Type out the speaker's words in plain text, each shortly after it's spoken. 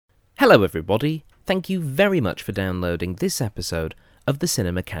Hello everybody, thank you very much for downloading this episode of the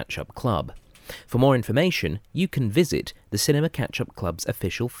Cinema Catch-Up Club. For more information, you can visit the Cinema Catch-Up Club's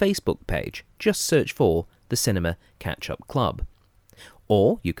official Facebook page. Just search for the Cinema Catch-Up Club.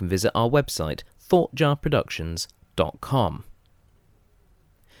 Or you can visit our website, thoughtjarproductions.com.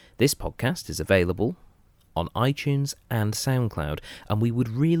 This podcast is available on iTunes and SoundCloud, and we would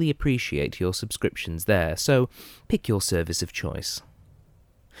really appreciate your subscriptions there, so pick your service of choice.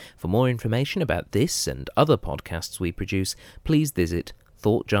 For more information about this and other podcasts we produce, please visit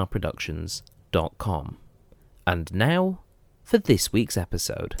thoughtjarproductions.com. And now, for this week's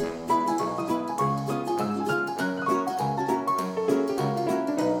episode.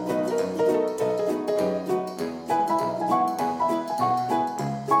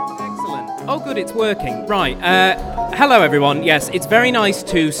 Oh good, it's working. Right, hello everyone. Yes, it's very nice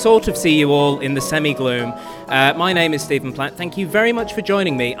to sort of see you all in the semi-gloom. My name is Stephen Platt. Thank you very much for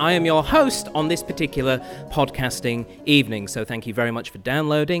joining me. I am your host on this particular podcasting evening, so thank you very much for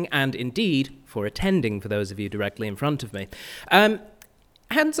downloading and indeed for attending for those of you directly in front of me.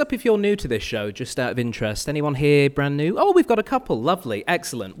 Hands up if you're new to this show, just out of interest. Anyone here brand new? Oh, we've got a couple. Lovely.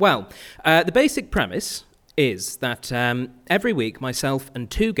 Excellent. Well, the basic premise is that every week myself and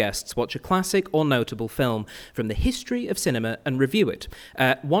two guests watch a classic or notable film from the history of cinema and review it.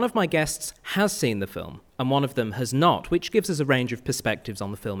 One of my guests has seen the film and one of them has not, which gives us a range of perspectives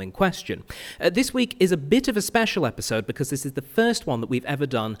on the film in question. This week is a bit of a special episode because this is the first one that we've ever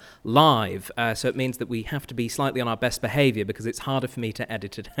done live, so it means that we have to be slightly on our best behaviour because it's harder for me to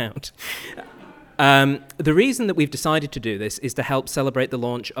edit it out. The reason that we've decided to do this is to help celebrate the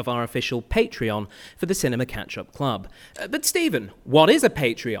launch of our official Patreon for the Cinema Catch-Up Club. But Stephen, what is a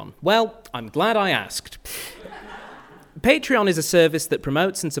Patreon? Well, I'm glad I asked. Patreon is a service that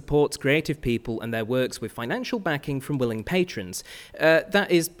promotes and supports creative people and their works with financial backing from willing patrons. That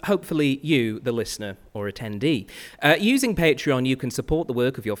is hopefully you, the listener or attendee. Using Patreon, you can support the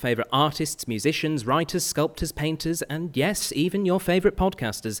work of your favourite artists, musicians, writers, sculptors, painters, and yes, even your favourite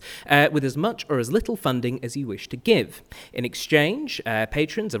podcasters, with as much or as little funding as you wish to give. In exchange,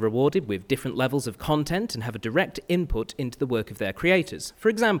 patrons are rewarded with different levels of content and have a direct input into the work of their creators. For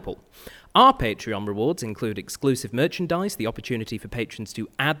example, our Patreon rewards include exclusive merchandise, the opportunity for patrons to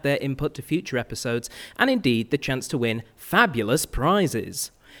add their input to future episodes, and indeed the chance to win fabulous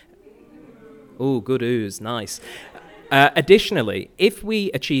prizes. Ooh, good ooze, nice. Additionally, if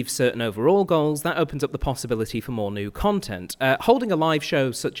we achieve certain overall goals, that opens up the possibility for more new content. Holding a live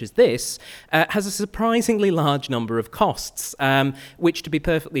show such as this has a surprisingly large number of costs, which, to be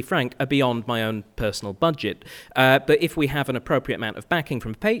perfectly frank, are beyond my own personal budget. But if we have an appropriate amount of backing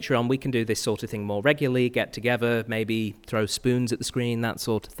from Patreon, we can do this sort of thing more regularly, get together, maybe throw spoons at the screen, that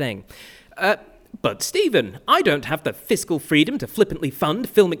sort of thing. But Stephen, I don't have the fiscal freedom to flippantly fund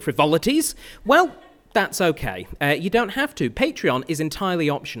filmic frivolities. Well, that's okay. You don't have to. Patreon is entirely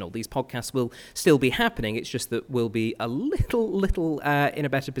optional. These podcasts will still be happening. It's just that we'll be a little in a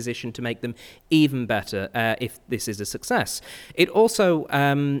better position to make them even better if this is a success. It also,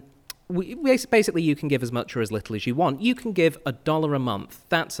 basically you can give as much or as little as you want. You can give $1 a month.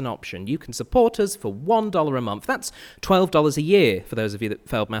 That's an option. You can support us for $1 a month. That's $12 a year for those of you that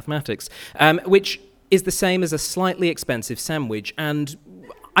failed mathematics, which is the same as a slightly expensive sandwich, and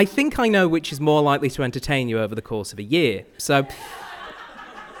I think I know which is more likely to entertain you over the course of a year. So,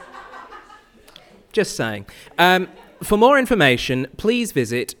 just saying. For more information, please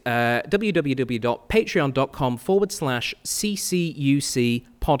visit www.patreon.com/CCUC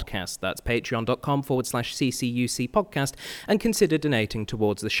podcast. That's patreon.com/CCUC podcast, and consider donating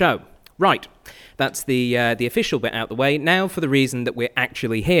towards the show. Right, that's the official bit out the way. Now for the reason that we're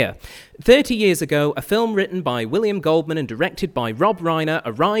actually here. 30 years ago, a film written by William Goldman and directed by Rob Reiner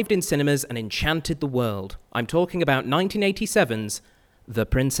arrived in cinemas and enchanted the world. I'm talking about 1987's The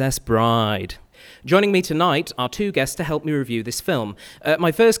Princess Bride. Joining me tonight are two guests to help me review this film.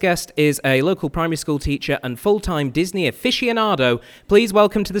 My first guest is a local primary school teacher and full-time Disney aficionado. Please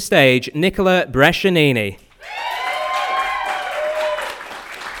welcome to the stage Nicola Brescianini.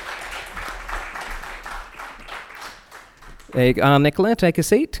 There you go, Nicola, take a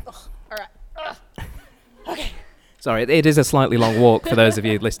seat. Oh, all right. Okay. Sorry, it is a slightly long walk for those of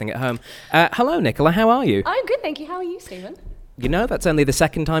you listening at home. Hello, Nicola, how are you? I'm good, thank you. How are you, Stephen? You know, that's only the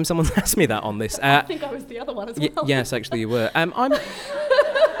second time someone's asked me that on this. I think I was the other one as well. Yes, actually you were.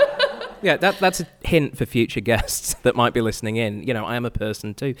 Yeah, that's a hint for future guests that might be listening in. You know, I am a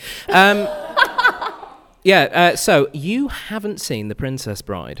person too. So you haven't seen The Princess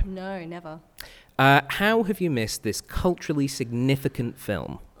Bride? No, never. How have you missed this culturally significant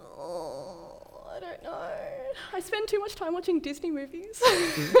film? Oh, I don't know. I spend too much time watching Disney movies.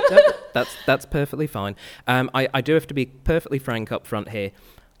 That's perfectly fine. I do have to be perfectly frank up front here.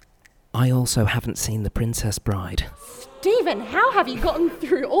 I also haven't seen The Princess Bride. Stephen, how have you gotten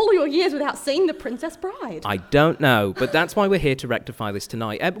through all your years without seeing The Princess Bride? I don't know, but that's why we're here to rectify this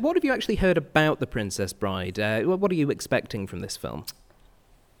tonight. What have you actually heard about The Princess Bride? What are you expecting from this film?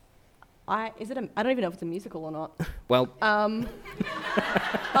 I don't even know if it's a musical or not. Well,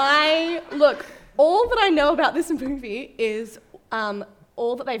 Look, all that I know about this movie is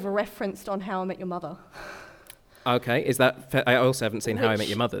all that they've referenced on How I Met Your Mother. okay, is that... I also haven't seen How I Met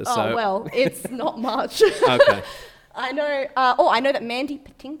Your Mother, so... Oh, well, it's not much. Okay. I know that Mandy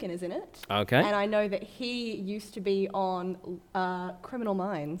Patinkin is in it. Okay. And I know that he used to be on Criminal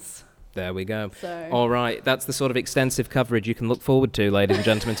Minds. There we go. So. All right, that's the sort of extensive coverage you can look forward to, ladies and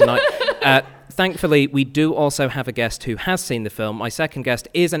gentlemen, tonight. Thankfully, we do also have a guest who has seen the film. My second guest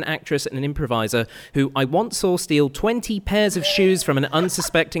is an actress and an improviser who I once saw steal 20 pairs of shoes from an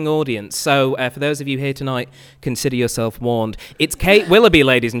unsuspecting audience. So, for those of you here tonight, consider yourself warned. It's Kate Willoughby,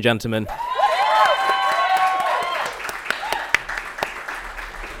 ladies and gentlemen.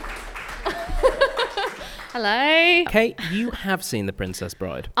 Hello. Kate, you have seen The Princess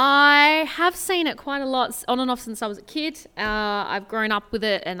Bride. I have seen it quite a lot, on and off since I was a kid. I've grown up with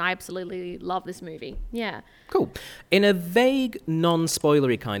it, and I absolutely love this movie. Yeah. Cool. In a vague,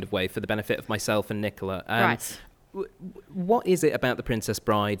 non-spoilery kind of way, for the benefit of myself and Nicola, Right. What is it about The Princess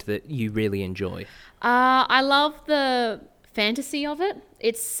Bride that you really enjoy? I love the fantasy of it.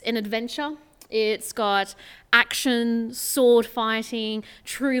 It's an adventure. It's got action, sword fighting,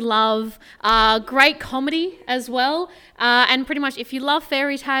 true love, great comedy as well. And pretty much if you love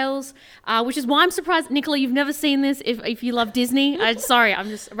fairy tales, which is why I'm surprised, Nicola, you've never seen this if you love Disney. Sorry, I'm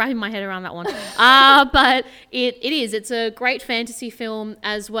just wrapping my head around that one. But it's a great fantasy film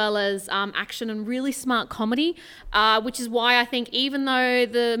as well as action and really smart comedy, which is why I think even though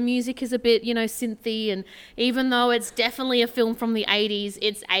the music is a bit, synthy, and even though it's definitely a film from the 80s,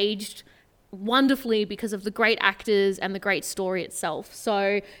 it's aged wonderfully because of the great actors and the great story itself.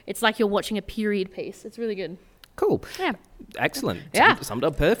 So it's like you're watching a period piece. It's really good. Cool. Yeah. Excellent. Yeah. Summed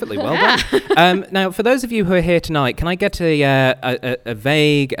up perfectly. Well done. Now, for those of you who are here tonight, can I get a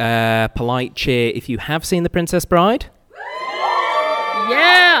vague, polite cheer if you have seen The Princess Bride?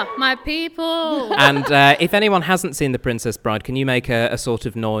 Yeah, my people. And if anyone hasn't seen The Princess Bride, can you make a sort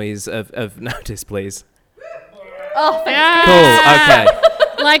of noise of notice, please? Oh, thank Cool. Okay.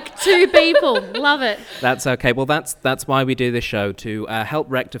 Like two people. Love it. That's okay. Well, that's why we do this show, to help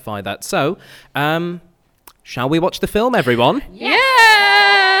rectify that. So, shall we watch the film, everyone?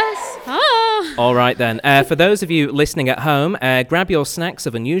 Yes. Ah. All right, then. For those of you listening at home, grab your snacks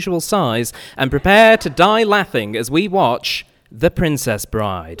of unusual size and prepare to die laughing as we watch The Princess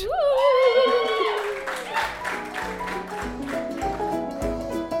Bride.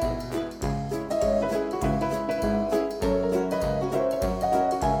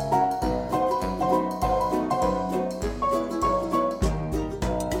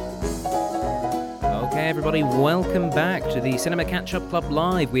 Everybody, welcome back to the Cinema Catch-Up Club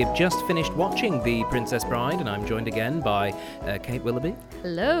Live. We have just finished watching The Princess Bride, and I'm joined again by Kate Willoughby.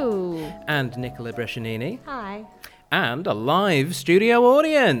 Hello. And Nicola Brescianini. Hi. And a live studio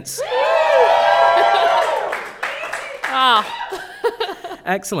audience.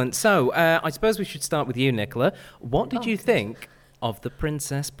 Excellent. So, I suppose we should start with you, Nicola. What did you think of The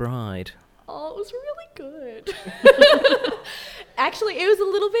Princess Bride? Oh, it was really good. Actually, it was a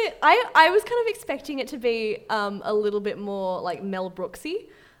little bit... I was kind of expecting it to be a little bit more like Mel Brooksy.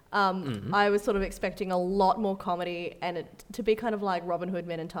 I was sort of expecting a lot more comedy and it to be kind of like Robin Hood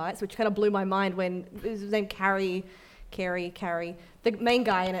Men in Tights, which kind of blew my mind when his name Carrie, the main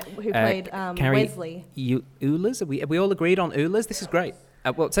guy in it who played Wesley. Oolers? Are we all agreed on Oolers? This is great.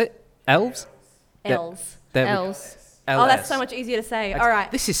 What's it? Elves? Els. Els. Oh, that's so much easier to say. All right.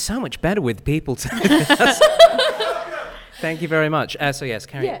 This is so much better with people. Thank you very much. So yes,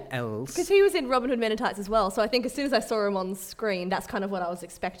 Carrie Els. Because he was in Robin Hood Men in Tights as well. So I think as soon as I saw him on screen, that's kind of what I was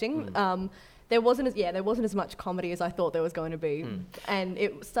expecting. There wasn't as much comedy as I thought there was going to be, and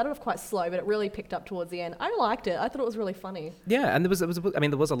it started off quite slow, but it really picked up towards the end. I liked it. I thought it was really funny. Yeah, and there was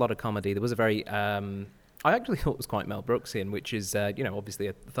a lot of comedy. There was a very I actually thought it was quite Mel Brooksian, which is obviously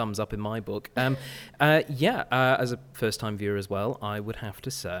a thumbs up in my book. As a first time viewer as well, I would have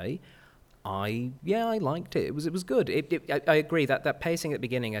to say I liked it. It was good. I agree that pacing at the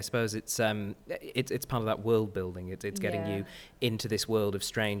beginning. I suppose it's part of that world building. It's getting you into this world of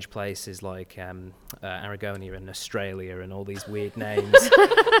strange places like Aragonia and Australia and all these weird names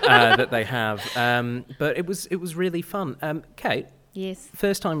that they have. But it was really fun. Kate. Yes.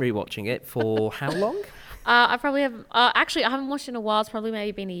 First time rewatching it for how long? I probably have. Actually, I haven't watched it in a while. It's probably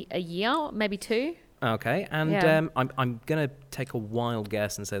maybe been a year, maybe 2. Okay, and Yeah. I'm gonna take a wild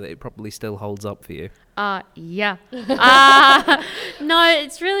guess and say that it probably still holds up for you. Yeah. No,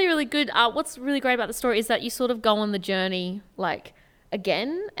 it's really, really good. What's really great about the story is that you sort of go on the journey, like,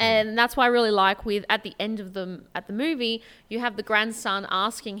 again, and that's why I really like at the end of the movie, you have the grandson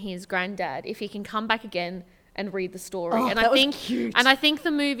asking his granddad if he can come back again and read the story. Oh, And that I was think cute. and I think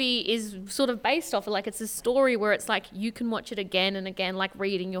the movie is sort of based off of, like, it's a story where it's like you can watch it again and again, like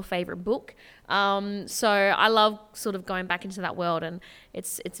reading your favorite book. So I love sort of going back into that world, and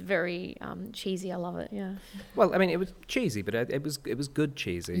it's very cheesy. I love it. Yeah. Well, I mean, it was cheesy, but it was good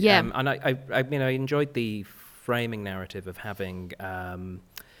cheesy. Yeah. And I mean, I enjoyed the framing narrative of having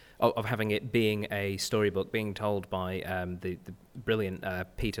it being a storybook being told by the brilliant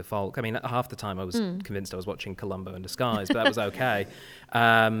Peter Falk. I mean, half the time I was convinced I was watching Columbo in Disguise, but that was okay.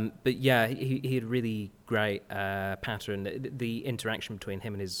 But yeah, he had really great pattern. The interaction between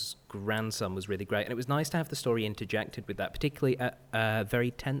him and his grandson was really great, and it was nice to have the story interjected with that, particularly at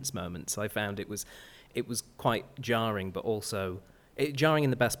very tense moments. I found it was quite jarring, but also jarring in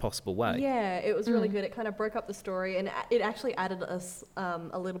the best possible way. Yeah, it was really good. It kind of broke up the story, and it actually added us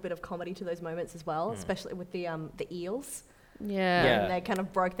a little bit of comedy to those moments as well, especially with the eels. Yeah. Yeah. And they kind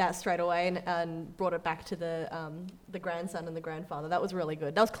of broke that straight away and brought it back to the grandson and the grandfather. That was really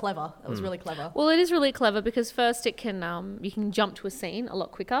good. That was clever. That was really clever. Well, it is really clever because first it can you can jump to a scene a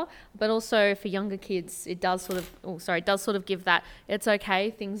lot quicker, but also for younger kids it does sort of give that it's okay,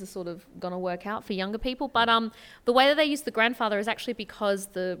 things are sort of gonna work out for younger people. But the way that they use the grandfather is actually because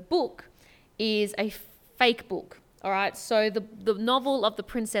the book is a fake book. All right, so the novel of The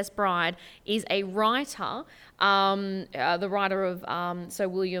Princess Bride is a writer, the writer of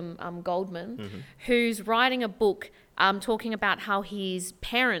William Goldman, who's writing a book talking about how his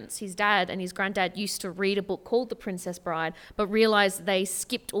parents, his dad and his granddad, used to read a book called The Princess Bride, but realised they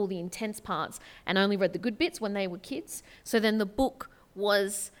skipped all the intense parts and only read the good bits when they were kids. So then the book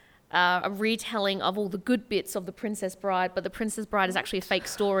was a retelling of all the good bits of The Princess Bride, but The Princess Bride is actually a fake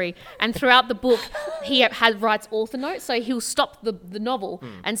story. And throughout the book, he writes author notes, so he'll stop the novel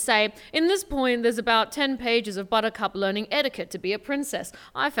and say, in this poem, there's about 10 pages of Buttercup learning etiquette to be a princess.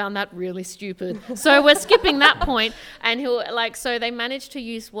 I found that really stupid. So we're skipping that point. And so they managed to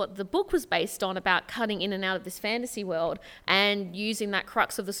use what the book was based on about cutting in and out of this fantasy world and using that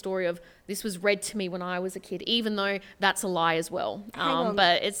crux of the story of this was read to me when I was a kid, even though that's a lie as well. Hang on.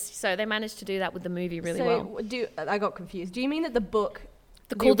 But so they managed to do that with the movie really well. I got confused. Do you mean that the book...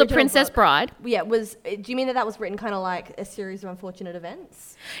 Called The original Princess book- Bride? Yeah, do you mean that was written kind of like a series of unfortunate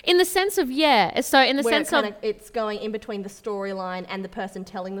events? In the sense of, yeah. So in the Where sense of... it's going in between the storyline and the person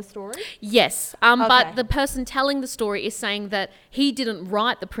telling the story? Yes, Okay. but the person telling the story is saying that he didn't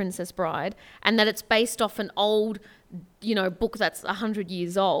write The Princess Bride and that it's based off an old, book that's 100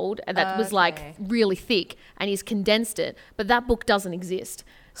 years old and that was like Okay. really thick, and he's condensed it, but that book doesn't exist.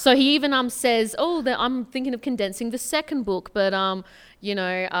 So he even says, I'm thinking of condensing the second book, but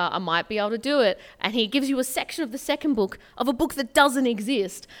I might be able to do it. And he gives you a section of the second book of a book that doesn't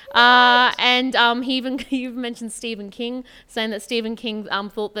exist. And he even mentioned Stephen King, saying that Stephen King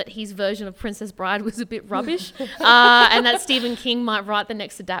thought that his version of Princess Bride was a bit rubbish, and that Stephen King might write the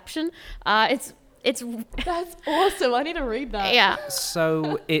next adaptation. It's That's awesome. I need to read that. yeah.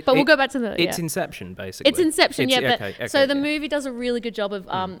 So But we'll go back to it's yeah. Inception, basically. It's Inception, yeah. But Okay, so the yeah. movie does a really good job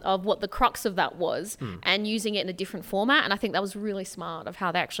of what the crux of that was and using it in a different format. And I think that was really smart of how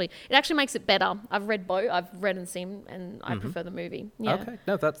it actually makes it better. I've read both. I've read and seen, and I prefer the movie. Yeah. Okay,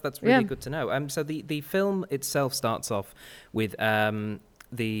 no, that's really Yeah. good to know. So the film itself starts off with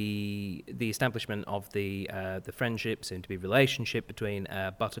the establishment of the friendship, soon to be relationship between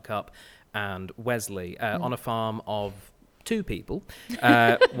Buttercup and Wesley on a farm of 2 people,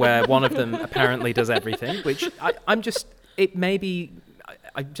 where one of them apparently does everything. Which I'm just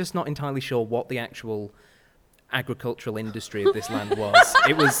not entirely sure what the actual agricultural industry of this land was.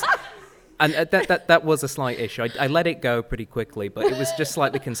 It was. And that was a slight issue. I let it go pretty quickly, but it was just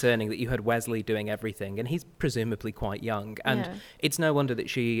slightly concerning that you had Wesley doing everything, and he's presumably quite young. And Yeah. it's no wonder that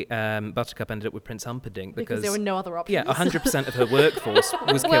Buttercup ended up with Prince Humperdinck Because there were no other options. yeah, 100% of her workforce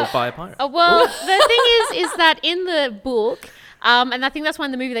was killed by a pirate. Well, the thing is that in the book, and I think that's why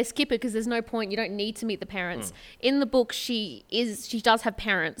in the movie they skip it because there's no point. You don't need to meet the parents. In the book, she does have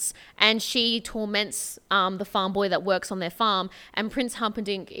parents, and she torments the farm boy that works on their farm. And Prince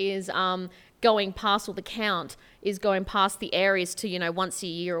Humperdinck is going past, or the Count is going past the areas to once a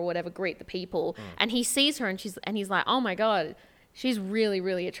year or whatever greet the people, and he sees her and he's like, oh my god. She's really,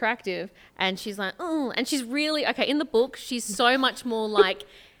 really attractive. And she's like, oh, and she's really, okay, in the book, she's so much more like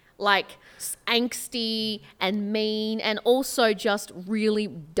like angsty and mean and also just really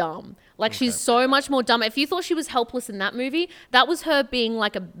dumb. Like she's so much more dumb. If you thought she was helpless in that movie, that was her being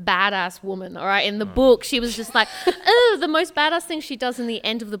like a badass woman, all right? In the book, she was just like, oh, the most badass thing she does in the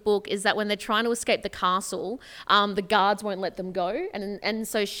end of the book is that when they're trying to escape the castle, the guards won't let them go. And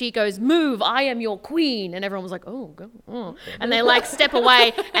so she goes, move, I am your queen. And everyone was like, oh, go. Oh. And they like step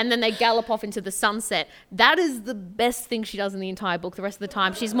away and then they gallop off into the sunset. That is the best thing she does in the entire book. The rest of the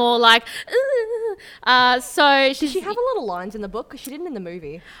time, she's more like, so she's... Did she have a lot of lines in the book? Because she didn't in the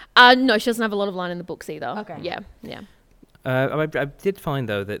movie. No, she doesn't have a lot of line in the books either. Okay. Yeah. I did find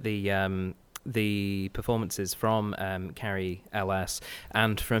though that the performances from Carrie L.S.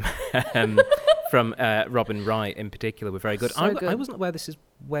 and from from Robin Wright in particular were very good. So good. I wasn't aware this is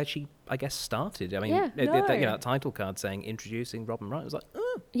where she, I guess, started. I mean, Yeah. that title card saying introducing Robin Wright, I was like,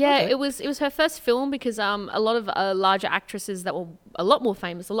 oh, Yeah, okay. it was her first film because a lot of larger actresses that were a lot more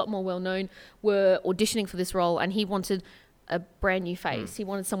famous, a lot more well known, were auditioning for this role, and he wanted a brand new face. He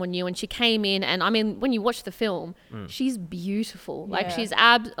wanted someone new, and she came in, and I mean, when you watch the film, she's beautiful. Like Yeah. she's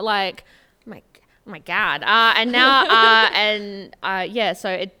like, oh my god. And now and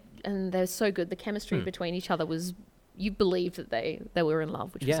they're so good. The chemistry between each other was. You believed that they were in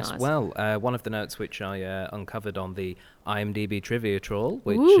love, which was nice. Well, one of the notes which I uncovered on the IMDb trivia trawl,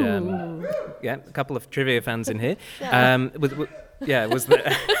 which a couple of trivia fans in here, was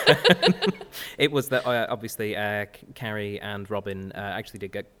that it was that obviously Carrie and Robin actually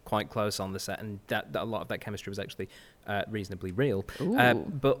did get quite close on the set, and that a lot of that chemistry was actually reasonably real.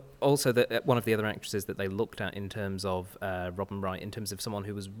 But also that one of the other actresses that they looked at in terms of Robin Wright, in terms of someone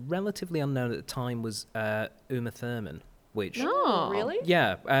who was relatively unknown at the time, was Uma Thurman. Which, Really?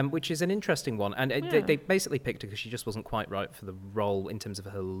 yeah, which is an interesting one, and they basically picked her because she just wasn't quite right for the role in terms of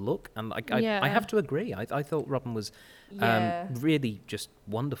her look, and I have to agree. I thought Robin was really just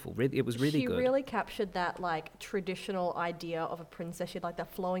wonderful. Really, it was really good. She really captured that like traditional idea of a princess. She had like the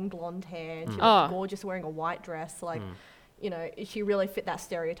flowing blonde hair, and she looked gorgeous wearing a white dress. Like, you know, she really fit that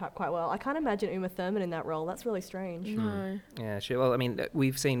stereotype quite well. I can't imagine Uma Thurman in that role. That's really strange. No. Yeah, well, I mean,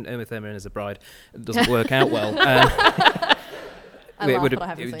 we've seen Uma Thurman as a bride. It doesn't work out well. It would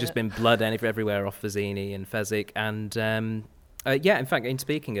have just been blood everywhere off Vizzini and Fezzik. And in fact, in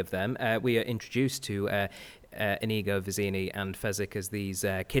speaking of them, we are introduced to Inigo, Vizzini and Fezzik as these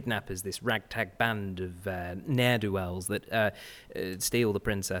kidnappers, this ragtag band of ne'er-do-wells that steal the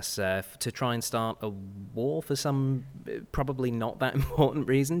princess to try and start a war for some probably not that important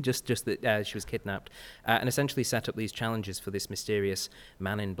reason, just that she was kidnapped, and essentially set up these challenges for this mysterious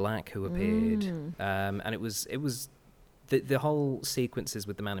man in black who appeared. And it was the whole sequences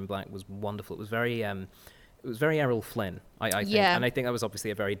with the man in black was wonderful. It was very Errol Flynn, I think, and I think that was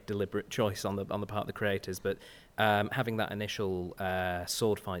obviously a very deliberate choice on the part of the creators. But having that initial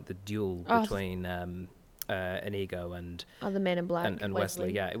sword fight, the duel between Inigo and the Men in Black and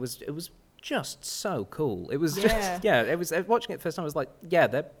Wesley, it was just so cool. It was it was watching it the first time. I was like,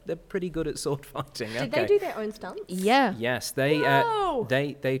 they're pretty good at sword fighting. Did they do their own stunts? Yeah. Yes,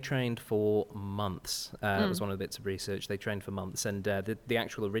 they trained for months. It was one of the bits of research. They trained for months, and the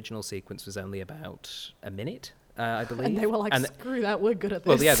actual original sequence was only about a minute, I believe. And they were like, screw that, we're good at this.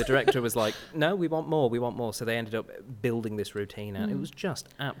 Well, yeah, the director was like, no, we want more. So they ended up building this routine out. It was just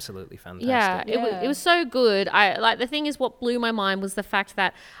absolutely fantastic. It was so good. The thing is, what blew my mind was the fact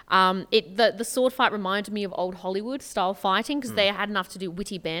that the sword fight reminded me of old Hollywood style fighting because they had enough to do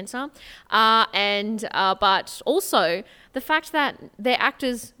witty banter, but also the fact that they're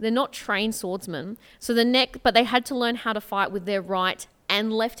actors, they're not trained swordsmen, but they had to learn how to fight with their right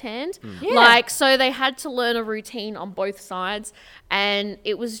and left hand. So they had to learn a routine on both sides, and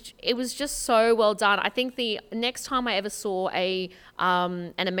it was just so well done. I think the next time I ever saw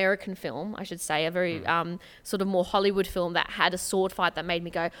an American film, I should say, a very sort of more Hollywood film that had a sword fight that made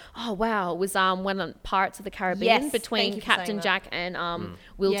me go, oh wow, was when Pirates of the Caribbean between Captain Jack and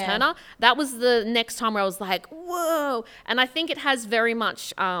Will Turner. That was the next time where I was like, whoa. And I think it has very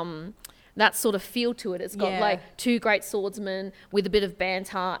much that sort of feel to it. It's got like two great swordsmen with a bit of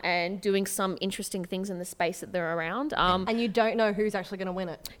banter and doing some interesting things in the space that they're around. And you don't know who's actually going to win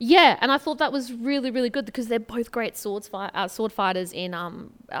it. Yeah, and I thought that was really, really good because they're both great sword fighters in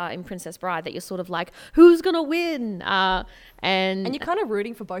Princess Bride. That you're sort of like, who's going to win? And you're kind of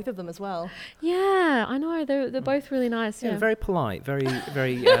rooting for both of them as well. Yeah, I know. They're both really nice. Yeah, very polite, very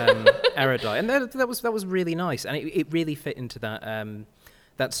very erudite, and that was really nice, and it really fit into that.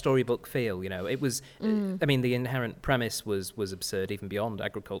 that storybook feel. You know, it was. I mean, the inherent premise was absurd, even beyond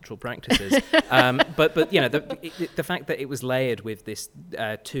agricultural practices. But you know, the fact that it was layered with this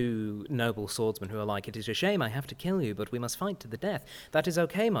two noble swordsmen who are like, "It is a shame I have to kill you, but we must fight to the death. That is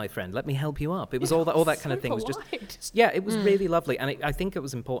okay, my friend. Let me help you up." It was all that kind of thing. Was just it was really lovely, and I think it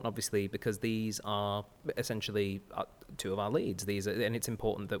was important, obviously, because these are essentially two of our leads. And it's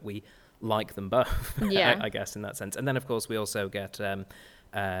important that we like them both. I guess in that sense. And then of course we also get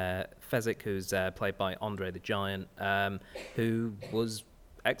Fezzik, who's played by Andre the Giant, who was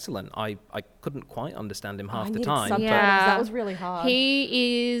excellent. I couldn't quite understand him half the time. Yeah, that was really hard.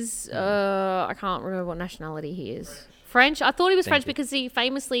 He is I can't remember what nationality he is. French. I thought he was French because he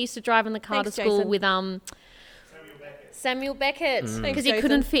famously used to drive in the car to school with Samuel Beckett, because he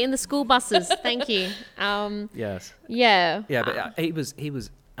couldn't fit in the school buses. Thank you. Yes. Yeah. Yeah, but he was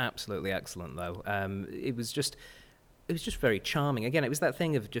absolutely excellent though. It was just very charming. Again, it was that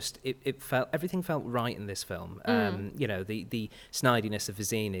thing of just everything felt right in this film. You know, the snidiness of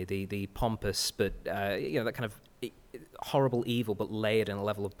Vizzini, the pompous but you know, that kind of horrible evil but layered in a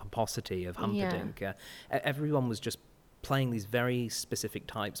level of pomposity of Humperdinck. Everyone was just playing these very specific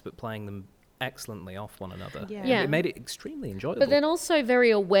types, but playing them excellently off one another. It made it extremely enjoyable. But then also very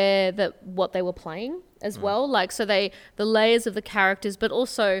aware that what they were playing as well. Like, so the layers of the characters, but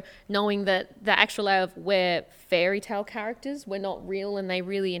also knowing that the actual layer of where fairy tale characters were not real, and they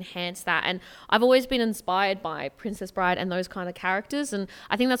really enhance that. And I've always been inspired by Princess Bride and those kind of characters. And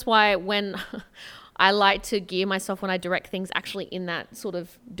I think that's why when I like to gear myself when I direct things actually in that sort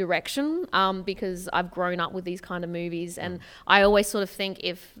of direction, because I've grown up with these kind of movies, and I always sort of think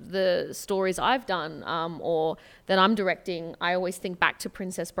if the stories I've done or that I'm directing, I always think back to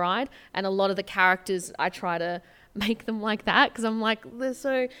Princess Bride, and a lot of the characters I try to make them like that, because I'm like,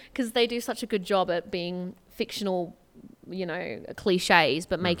 because they do such a good job at being fictional, you know, cliches,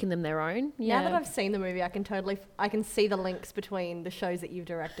 but making them their own. Now that I've seen the movie, I can see the links between the shows that you've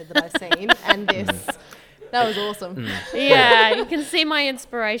directed that I've seen and this. That was awesome. Yeah, you can see my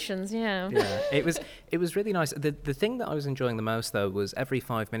inspirations. Yeah. It was really nice. The thing that I was enjoying the most though was every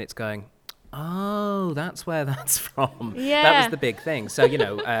 5 minutes going, oh, that's where that's from. Yeah. That was the big thing. So, you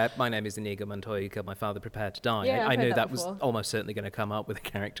know, my name is Inigo Montoya, you killed my father, prepare to die. Yeah, I knew that before. was almost certainly going to come up with a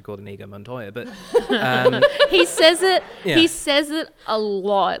character called Inigo Montoya, but... he says it. Yeah. He says it a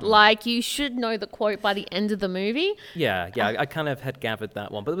lot. Like, you should know the quote by the end of the movie. Yeah, I kind of had gathered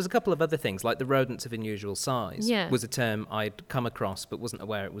that one. But there was a couple of other things, like the rodents of unusual size was a term I'd come across, but wasn't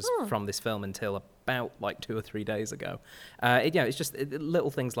aware it was from this film until about like 2 or 3 days ago. It's just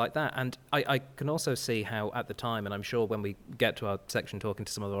little things like that. And I can also see how at the time, and I'm sure when we get to our section talking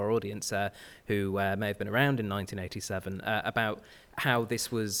to some of our audience who may have been around in 1987, about how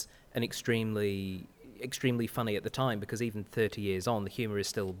this was an extremely funny at the time, because even 30 years on, the humour is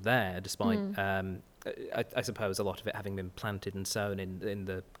still there, despite, I suppose, a lot of it having been planted and sown in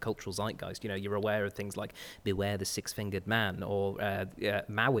the cultural zeitgeist. You know, you're aware of things like Beware the Six-Fingered Man or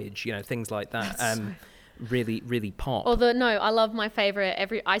Mowage, you know, things like that. Really, really pop. Although, no, I love my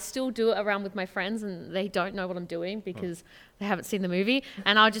favourite. I still do it around with my friends, and they don't know what I'm doing because they haven't seen the movie.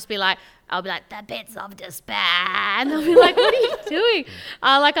 And I'll be like, the bits of despair. And they'll be like, what are you doing?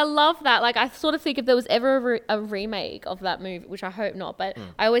 I love that. Like, I sort of think if there was ever a remake of that movie, which I hope not, but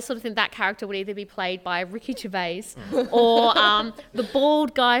I always sort of think that character would either be played by Ricky Gervais or the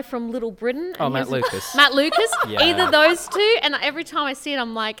bald guy from Little Britain. Oh, Matt Lucas. Matt Lucas. Yeah. Either those two. And every time I see it,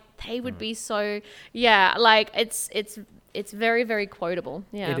 I'm like, they would be so, like it's very, very quotable.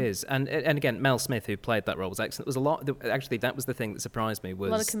 Yeah, it is. And again, Mel Smith, who played that role, was excellent. There was a lot. Actually, that was the thing that surprised me. Was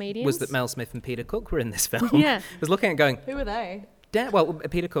a lot of comedians. Was that Mel Smith and Peter Cook were in this film? Yeah, I was looking at it going, who were they? Well,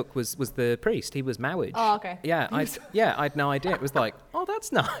 Peter Cook was the priest. He was Mowage. Oh, okay. Yeah, I had no idea. It was like, oh,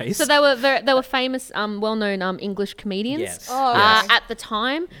 that's nice. So they were famous, well-known English comedians. Yes. At the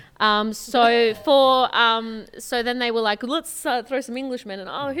time. So then they were like, let's throw some Englishmen,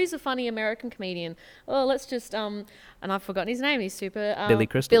 and who's a funny American comedian? Oh, let's just and I've forgotten his name. He's super. Billy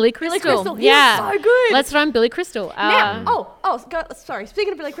Crystal. Billy Crystal. Yeah, so good. Let's throw in Billy Crystal. Sorry.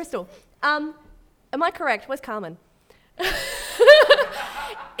 Speaking of Billy Crystal, am I correct? Where's Carmen?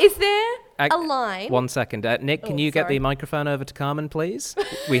 Is there a line? 1 second. Nick, can you get the microphone over to Carmen, please?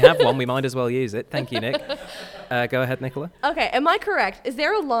 We have one. We might as well use it. Thank you, Nick. Go ahead, Nicola. Okay, am I correct? Is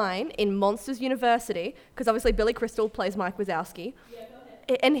there a line in Monsters University, because obviously Billy Crystal plays Mike Wazowski,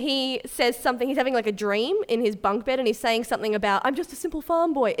 and he says something, he's having like a dream in his bunk bed, and he's saying something about, I'm just a simple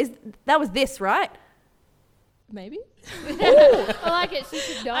farm boy. That was this, right? Maybe. I like it. She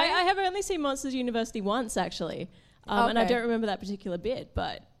should know. I have only seen Monsters University once, actually. And I don't remember that particular bit,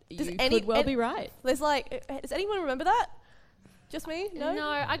 but you could well be right. There's does anyone remember that? Just me? No? No,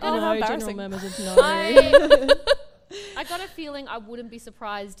 I Oh, got how No, general embarrassing. murmurs of no. I got a feeling I wouldn't be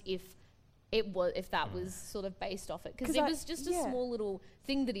surprised if that was sort of based off it, because 'Cause it I- was just a yeah. small little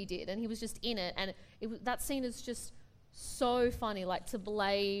thing that he did, and he was just in it, and that scene is just so funny, like to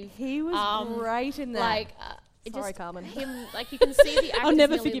Blave. He was great in that. Like, it Sorry, just Carmen. him, like you can see the actors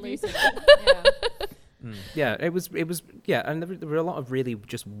never nearly forgive you. losing it. Yeah. Yeah, it was, yeah, and there were a lot of really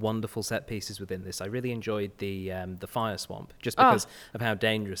just wonderful set pieces within this. I really enjoyed the fire swamp, just because of how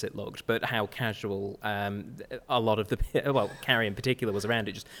dangerous it looked, but how casual a lot of Carrie in particular was around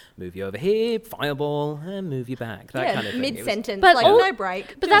it. Just move you over here, fireball, and move you back. That kind of thing. mid-sentence, But like all- no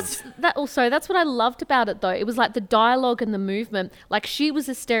break. But that's what I loved about it, though. It was like the dialogue and the movement. Like, she was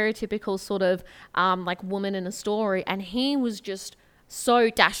a stereotypical sort of like woman in a story, and he was just so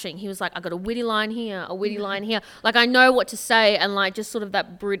dashing. He was like, I got a witty line here, a witty line here. Like, I know what to say, and like just sort of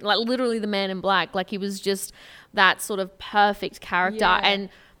that brute, like literally the Man in Black. Like, he was just that sort of perfect character and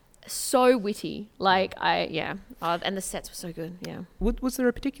so witty. Like, and the sets were so good. Yeah. Was there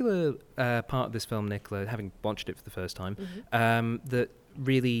a particular part of this film, Nicola, having watched it for the first time, that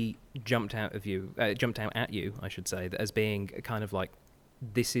really jumped out at you, I should say, as being kind of like,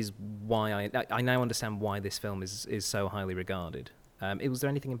 this is why I now understand why this film is so highly regarded? Was there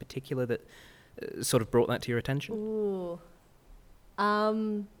anything in particular that sort of brought that to your attention? Ooh.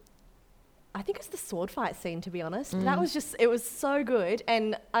 I think it's the sword fight scene, to be honest. That was just, it was so good.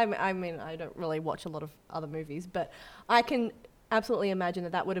 And I mean, I don't really watch a lot of other movies, but I can absolutely imagine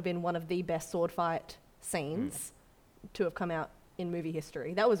that would have been one of the best sword fight scenes to have come out in movie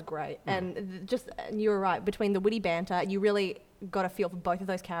history. That was great. And you were right, between the witty banter, you really got a feel for both of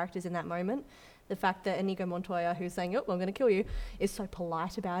those characters in that moment. The fact that Inigo Montoya, who's saying, "Oh, I'm going to kill you," is so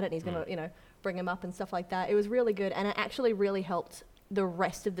polite about it, and he's going to, bring him up and stuff like that. It was really good, and it actually really helped the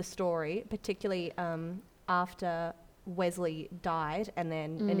rest of the story, particularly after Wesley died, and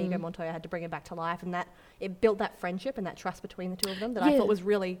then Inigo Montoya had to bring him back to life, and that it built that friendship and that trust between the two of them that I thought was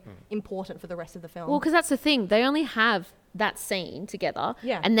really important for the rest of the film. Well, because that's the thing. They only have that scene together,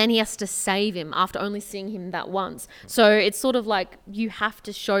 and then he has to save him after only seeing him that once. So it's sort of like you have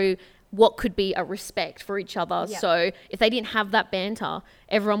to show what could be a respect for each other. Yeah. So if they didn't have that banter,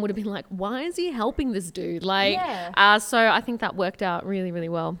 everyone would have been like, why is he helping this dude? Like, so I think that worked out really, really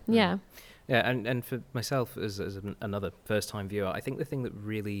well. Yeah. Yeah, and for myself as another first-time viewer, I think the thing that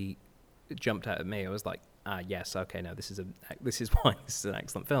really jumped out at me, I was like, yes, okay, no, this is why this is an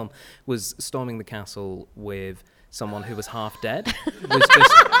excellent film, was storming the castle with someone who was half dead. Was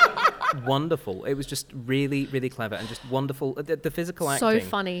just wonderful. It was just really, really clever and just wonderful. The physical acting. So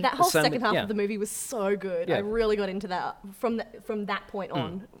funny. that whole so second many- half of the movie was so good. Yeah. I really got into that from that point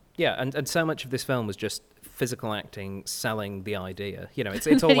on. Yeah, and so much of this film was just physical acting selling the idea. It's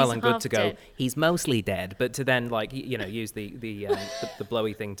all That well he's and good half to go, dead. he's mostly dead, but to then use the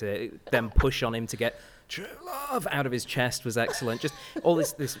blowy thing to then push on him to get true love out of his chest was excellent. Just all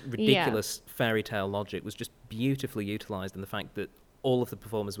this ridiculous fairy tale logic was just beautifully utilized, and the fact that all of the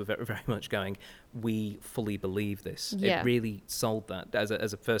performers were very, very much going, we fully believe this. Yeah. It really sold that as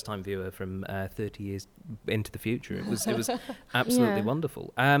a first-time viewer from 30 years into the future. It was absolutely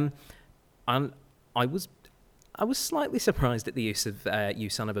wonderful. And I was slightly surprised at the use of "you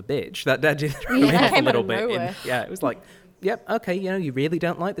son of a bitch." That did throw me off a Came out little of bit. nowhere. It was like, yep, okay, you really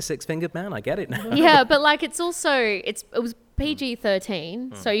don't like the six-fingered man. I get it now. Yeah, but like it was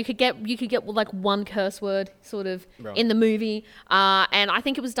PG-13, so you could get like one curse word sort of in the movie, and I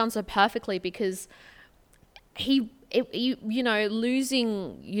think it was done so perfectly because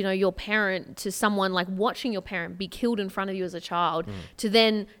losing your parent to someone, like watching your parent be killed in front of you as a child, to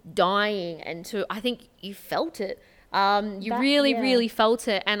then dying, and I think you felt it. Really felt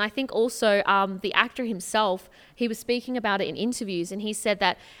it. And I think also the actor himself, he was speaking about it in interviews, and he said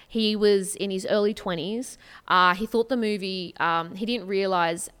that he was in his early 20s. He thought the movie, he didn't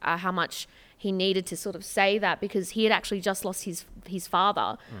realize how much he needed to sort of say that, because he had actually just lost his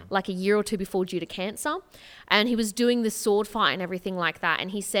father like a year or two before due to cancer, and he was doing this sword fight and everything like that.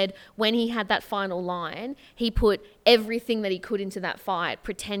 And he said when he had that final line, he put everything that he could into that fight,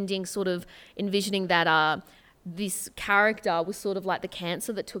 pretending, sort of envisioning that this character was sort of like the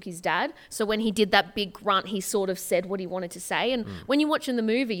cancer that took his dad. So when he did that big grunt, he sort of said what he wanted to say. And when you're watching the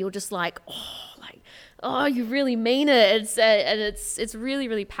movie, you're just like, oh, you really mean it. It's really,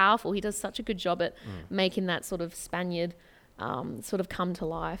 really powerful. He does such a good job at making that sort of Spaniard sort of come to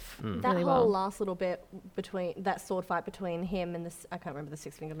life. That really whole well. last little bit between that sword fight between him and I can't remember the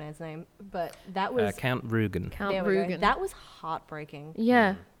six-fingered man's name, but that was Count Rugen. Count there we go. Rugen. That was heartbreaking.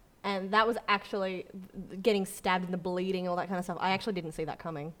 Yeah. And that was actually getting stabbed and the bleeding and all that kind of stuff. I actually didn't see that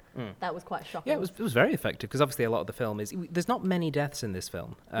coming. That was quite shocking. Yeah, it was very effective because obviously a lot of the film is... There's not many deaths in this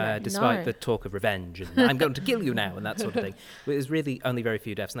film, despite the talk of revenge and I'm going to kill you now and that sort of thing. There's really only very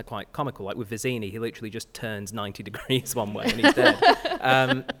few deaths and they're quite comical. Like with Vizzini, he literally just turns 90 degrees one way and he's dead.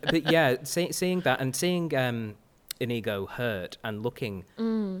 But yeah, seeing that and seeing Inigo hurt and looking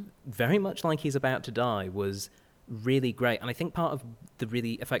very much like he's about to die was really great. And I think part of the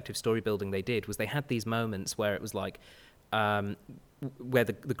really effective story building they did was they had these moments where it was like where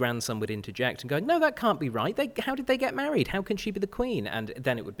the grandson would interject and go, no, that can't be right. How did they get married? How can she be the queen? And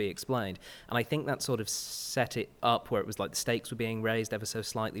then it would be explained. And I think that sort of set it up where it was like the stakes were being raised ever so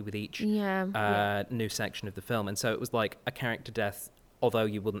slightly with each new section of the film. And so it was like a character death, although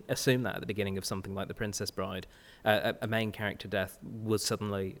you wouldn't assume that at the beginning of something like The Princess Bride, a main character death was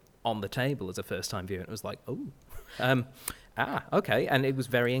suddenly on the table as a first-time viewer. And it was like, okay. And it was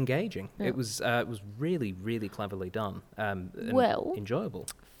very engaging. Yeah. It was really, really cleverly done. And enjoyable.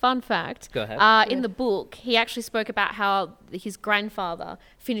 Fun fact. Go ahead. In the book, he actually spoke about how his grandfather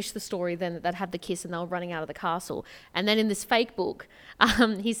finished the story then that had the kiss and they were running out of the castle. And then in this fake book,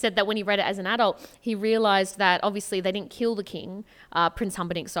 he said that when he read it as an adult, he realised that obviously they didn't kill the king, Prince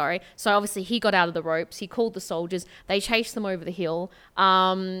Humperdinck, sorry. So obviously he got out of the ropes. He called the soldiers. They chased them over the hill.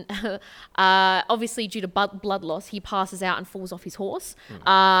 Obviously due to blood loss, he passes out and falls off his horse.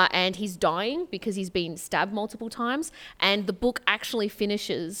 And he's dying because he's been stabbed multiple times. And the book actually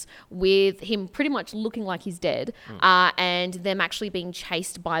finishes with him pretty much looking like he's dead, and them actually being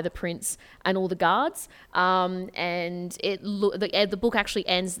chased by the prince and all the guards. And the book actually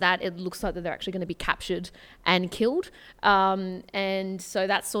ends that it looks like that they're actually going to be captured and killed. And so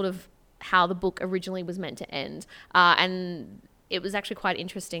that's sort of how the book originally was meant to end. And it was actually quite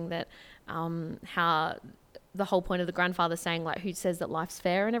interesting that how the whole point of the grandfather saying like who says that life's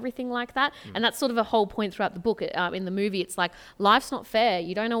fair and everything like that. And that's sort of a whole point throughout the book. In the movie it's like life's not fair,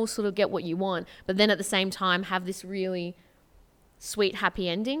 you don't always sort of get what you want, but then at the same time have this really sweet happy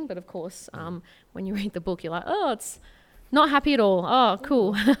ending. But of course when you read the book you're like, oh, it's not happy at all. Oh,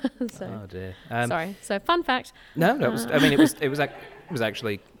 cool. Oh dear. Sorry, so fun fact. No, it was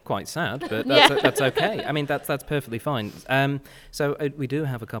actually quite sad, but that's okay. I mean, that's perfectly fine. So we do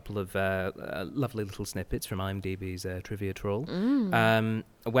have a couple of lovely little snippets from IMDb's trivia trawl.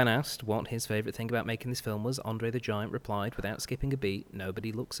 When asked what his favourite thing about making this film was, Andre the Giant replied, without skipping a beat,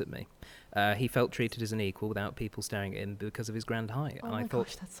 "Nobody looks at me." He felt treated as an equal without people staring at him because of his grand height. Oh and my I thought,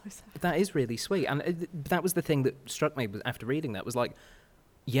 gosh, that's so sad. that is really sweet. And that was the thing that struck me after reading that was like,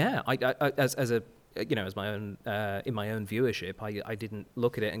 yeah, I as my own in my own viewership, I didn't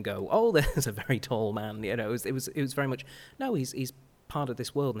look at it and go, oh, there's a very tall man. You know, it was very much, no, he's part of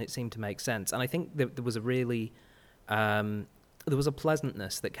this world, and it seemed to make sense. And I think there was a really there was a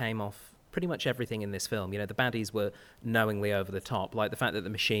pleasantness that came off pretty much everything in this film. You know, the baddies were knowingly over the top, like the fact that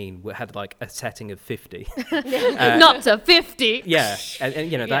the machine had like a setting of 50. Not to 50. Yeah,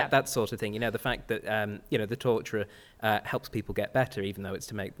 and you know, that sort of thing. You know, the fact that the torturer helps people get better, even though it's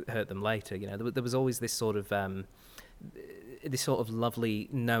to hurt them later. You know, there was always this sort of lovely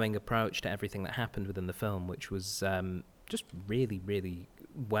knowing approach to everything that happened within the film, which was just really, really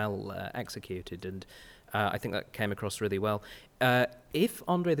well executed, and I think that came across really well. If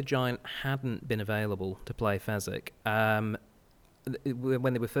Andre the Giant hadn't been available to play Fezzik,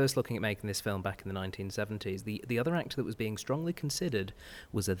 when they were first looking at making this film back in the 1970s, the other actor that was being strongly considered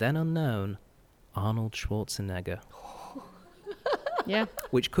was a then unknown Arnold Schwarzenegger. Yeah,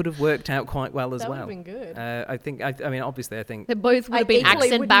 which could have worked out quite well as well. That would have been good. I mean, obviously, I think they both would have been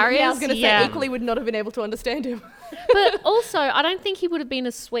accent barriers. Yeah, I was going to say equally would not have been able to understand him. But also, I don't think he would have been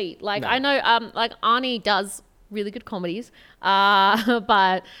as sweet. Like, no. I know, like Arnie does really good comedies,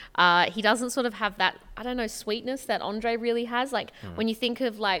 but he doesn't sort of have that, I don't know, sweetness that Andre really has. Like when you think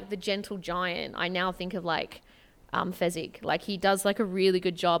of like the gentle giant, I now think of like Fezzik. Like he does like a really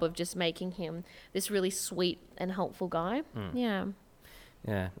good job of just making him this really sweet and helpful guy.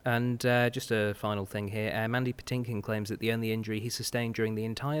 Yeah, and just a final thing here. Mandy Patinkin claims that the only injury he sustained during the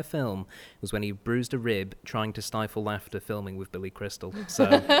entire film was when he bruised a rib trying to stifle laughter filming with Billy Crystal. So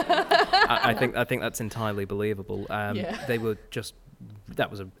I think that's entirely believable. They were just,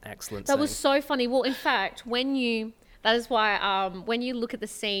 that was an excellent scene. That was so funny. Well, in fact, that is why when you look at the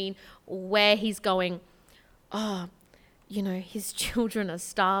scene where he's going, oh, you know, his children are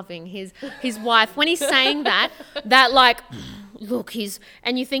starving, his wife, when he's saying that like, look,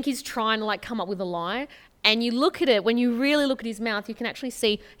 and you think he's trying to like come up with a lie, and you look at it, when you really look at his mouth, you can actually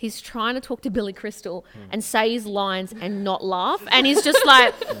see he's trying to talk to Billy Crystal and say his lines and not laugh, and he's just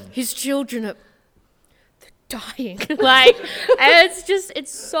like, his children are dying. Like, and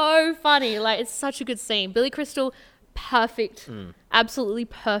it's so funny. Like, it's such a good scene. Billy Crystal, perfect. Absolutely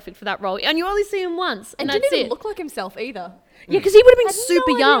perfect for that role. And you only see him once, and didn't that's even it. look like himself either. Yeah, because he would have been Had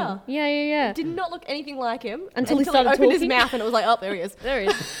super no young. idea. Yeah. Did not look anything like him Until he started opened his talking. mouth and it was like, oh, there he is. There he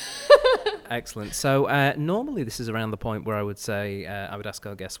is. Excellent. So normally this is around the point where I would say I would ask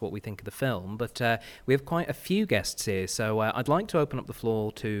our guests what we think of the film, but we have quite a few guests here, so I'd like to open up the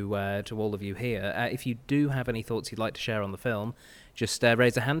floor to all of you here. If you do have any thoughts you'd like to share on the film, just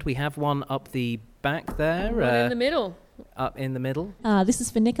raise a hand. We have one up the back there. One in the middle. Up in the middle. This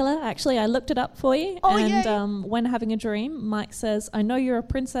is for Nicola. Actually, I looked it up for you. Oh, and when having a dream, Mike says, "I know you're a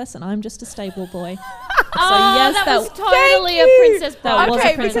princess and I'm just a stable boy." Oh, yes, that was that- totally a Thank you. Princess That Bride. was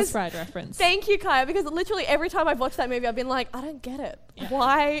Okay, a Princess because- Bride reference. Thank you, Kaya, because literally every time I've watched that movie, I've been like, I don't get it.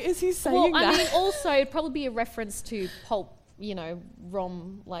 Why is he saying Well, that? I mean, also, it'd probably be a reference to pulp,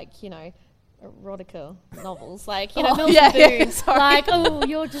 erotica novels, like, Milton Boone. Sorry. Like, oh,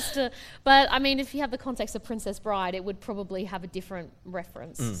 you're just a... But, I mean, if you have the context of Princess Bride, it would probably have a different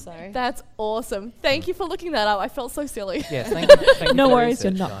reference, so... That's awesome. Thank you for looking that up. I felt so silly. Yes, thank you. Thank you No for the worries,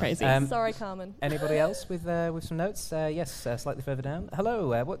 you're research, not guys. crazy. Sorry, Carmen. Anybody else with some notes? Yes, slightly further down.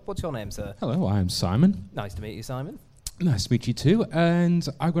 Hello, what's your name, sir? Hello, I'm Simon. Nice to meet you, Simon. Nice to meet you too. And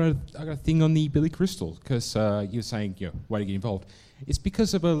I got a thing on the Billy Crystal because you were saying, why do you get involved? It's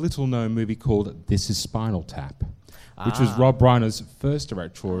because of a little-known movie called This Is Spinal Tap, which was Rob Reiner's first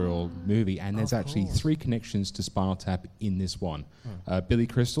directorial movie, and there's actually 3 connections to Spinal Tap in this one. Billy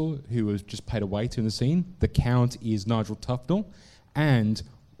Crystal, who was just played a waiter in the scene. The Count is Nigel Tufnell, and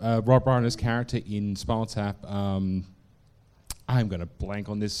Rob Reiner's character in Spinal Tap. I'm going to blank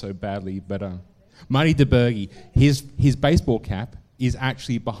on this so badly, but Marty DeBerge, his baseball cap is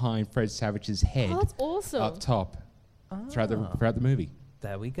actually behind Fred Savage's head. Oh, that's awesome. Up top throughout the movie.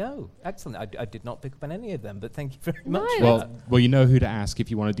 There we go. Excellent. I did not pick up on any of them, but thank you very much. No, for Well, you know who to ask if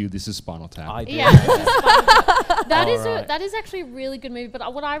you want to do This Is Spinal Tap. I do. Yeah, that is Alright. that is actually a really good movie.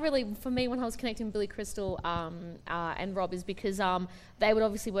 But what I really, for me, when I was connecting Billy Crystal and Rob, is because they would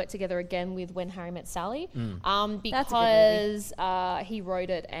obviously work together again with When Harry Met Sally, because he wrote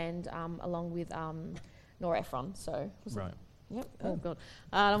it and along with Nora Ephron. So was it- Right. Yep. Oh god.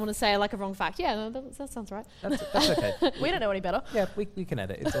 I don't want to say like a wrong fact. Yeah, no, that sounds right. That's okay. We don't know any better. Yeah, we can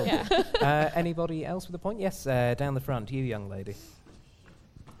edit. It's all Yeah. good. Anybody else with a point? Yes, down the front, you young lady.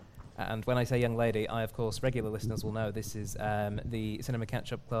 And when I say young lady, I, of course, regular listeners will know this is the Cinema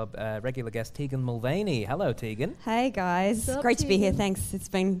Catch-Up Club regular guest, Tegan Mulvaney. Hello, Tegan. Hey guys, What's up, great to be here. Tegan? Thanks. It's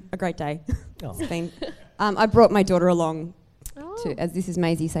been a great day. Oh. It's been. I brought my daughter along Oh. to. As this is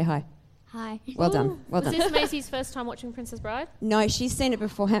Maisie, say hi. Hi. Well done. Well Was done. this Maisie's first time watching Princess Bride? No, she's seen it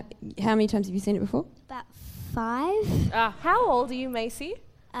before. How many times have you seen it before? About 5. How old are you, Macy?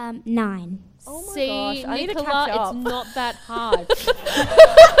 9. Oh my See, gosh, I need to Nicola, catch up. it's not that hard.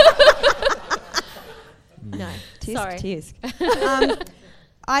 No, sorry. Tears.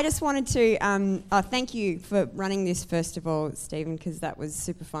 I just wanted to thank you for running this, first of all, Stephen, because that was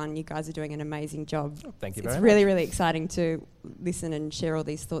super fun. You guys are doing an amazing job. Thank you It's very really, much. really exciting to listen and share all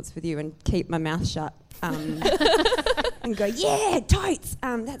these thoughts with you and keep my mouth shut and go, yeah, totes.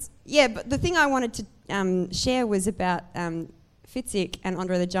 But the thing I wanted to share was about Fitzik and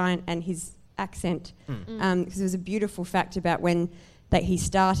Andre the Giant and his accent, because there was a beautiful fact about when that he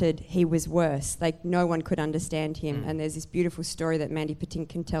started, he was worse. Like, no one could understand him. And there's this beautiful story that Mandy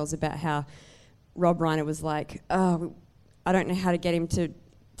Patinkin tells about how Rob Reiner was like, oh, I don't know how to get him to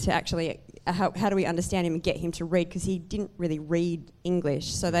actually, how do we understand him and get him to read, because he didn't really read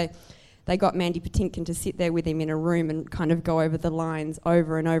English. So they got Mandy Patinkin to sit there with him in a room and kind of go over the lines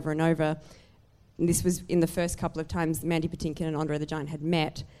over and over and over. And this was in the first couple of times Mandy Patinkin and Andre the Giant had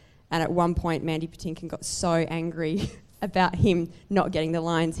met. And at one point, Mandy Patinkin got so angry about him not getting the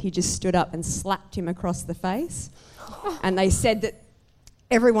lines, he just stood up and slapped him across the face. And they said that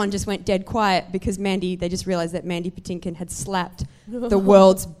everyone just went dead quiet because they just realised that Mandy Patinkin had slapped the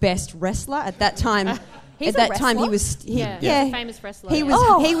world's best wrestler at that time. He's at a that time, he wrestler? was Famous wrestler. he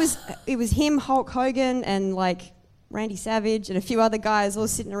yeah. was it was him, Hulk Hogan, and like Randy Savage and a few other guys all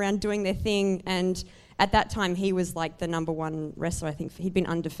sitting around doing their thing. And at that time, he was like the number one wrestler. I think he'd been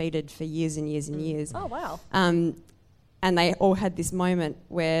undefeated for years and years and years. Oh, wow. And they all had this moment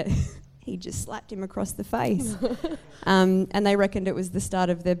where he just slapped him across the face. And they reckoned it was the start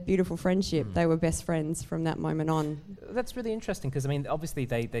of their beautiful friendship. They were best friends from that moment on. That's really interesting because, I mean, obviously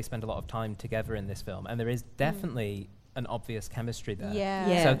they spend a lot of time together in this film, and there is definitely an obvious chemistry there. Yeah.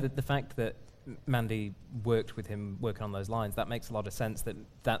 Yeah. So the fact that Mandy worked with him working on those lines, that makes a lot of sense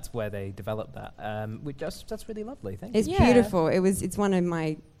that's where they developed that, which that's really lovely. Thank It's you. Yeah. beautiful. It's one of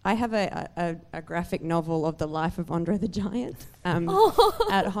my I have a graphic novel of the life of Andre the Giant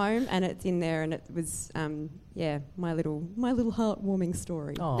at home, and it's in there, and it was my little heartwarming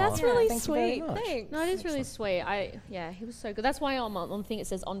story. Aw, That's really thank you very sweet. much. Thanks. No, it is really sweet. He was so good. That's why on the thing it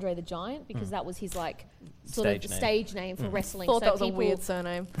says Andre the Giant, because that was his like stage name for wrestling. Thought so that was a people- weird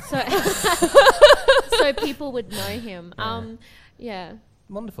surname. So, so people would know him. Yeah.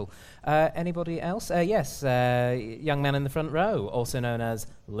 Wonderful. Anybody else? Yes, young man in the front row, also known as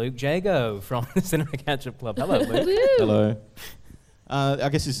Luke Jago from the Cinema Catch-Up Club. Hello, Luke. Hello. I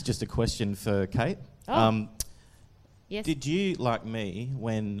guess this is just a question for Kate. Yes. Did you, like me,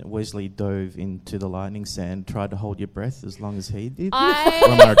 when Wesley dove into the lightning sand, try to hold your breath as long as he did? Or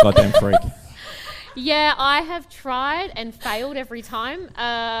am I a goddamn freak? Yeah, I have tried and failed every time.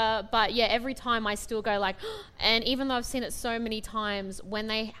 But yeah, every time I still go like, and even though I've seen it so many times, when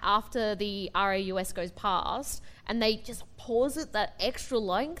after the RAUS goes past and they just pause it that extra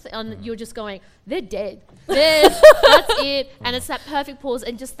length and you're just going, they're dead. That's it. And it's that perfect pause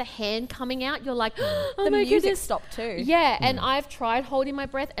and just the hand coming out. You're like, oh The my music goodness. stopped too. Yeah, and I've tried holding my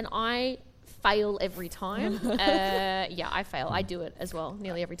breath and I fail every time. I fail. I do it as well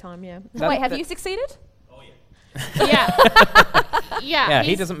nearly every time, yeah. Wait, have you succeeded? Yeah. Yeah,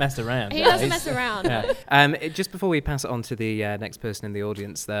 he doesn't mess around. He doesn't mess around. Yeah. Just before we pass it on to the next person in the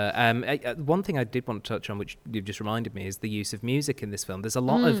audience there, one thing I did want to touch on, which you've just reminded me, is the use of music in this film. There's a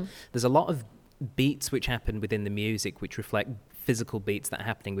lot of beats which happen within the music which reflect physical beats that are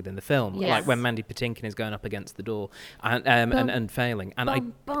happening within the film, Yes. like when Mandy Patinkin is going up against the door and failing. And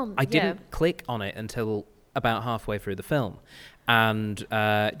I didn't click on it until about halfway through the film. And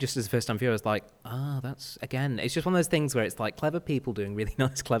just as a first-time viewer, I was like, that's, again, it's just one of those things where it's like clever people doing really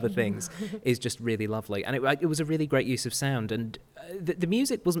nice, clever things is just really lovely. And it was a really great use of sound. And the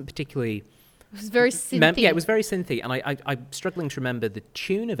music wasn't particularly... It was very synthy. it was very synthy. And I'm struggling to remember the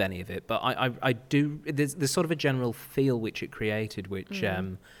tune of any of it, but I do... There's sort of a general feel which it created, which...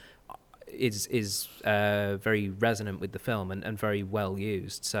 is very resonant with the film and very well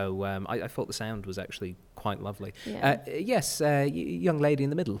used. So I thought the sound was actually quite lovely. Yeah. Yes, young lady in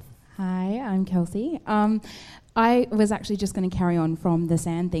the middle. Hi, I'm Kelsey. I was actually just going to carry on from the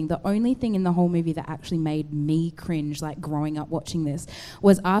sand thing. The only thing in the whole movie that actually made me cringe, like growing up watching this,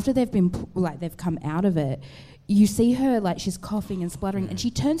 was after they've come out of it. You see her, like, she's coughing and spluttering, and she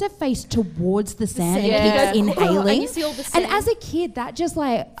turns her face towards the sand and keeps inhaling. And you see all the sand. And as a kid, that just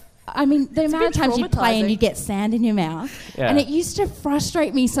like... I mean, the amount of times you'd play and you'd get sand in your mouth, and it used to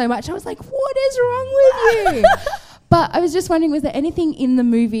frustrate me so much. I was like, what is wrong with you? But I was just wondering, was there anything in the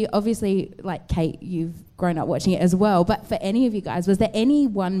movie, obviously, like Kate, you've grown up watching it as well, but for any of you guys, was there any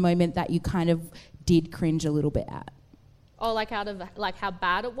one moment that you kind of did cringe a little bit at? Oh, like out of like how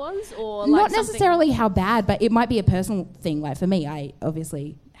bad it was, or Not like necessarily how bad, but it might be a personal thing. Like for me, I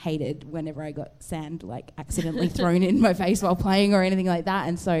obviously hated whenever I got sand like accidentally thrown in my face while playing or anything like that,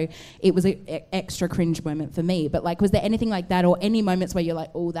 and so it was an extra cringe moment for me. But like, was there anything like that, or any moments where you're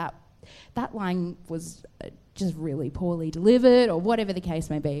like, oh, that line was just really poorly delivered, or whatever the case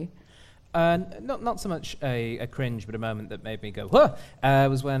may be? Not so much a cringe, but a moment that made me go, whoa,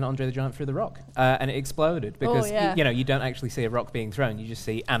 was when Andre the Giant threw the rock. And it exploded because, you don't actually see a rock being thrown, you just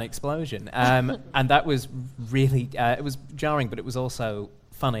see an explosion. And that was really, it was jarring, but it was also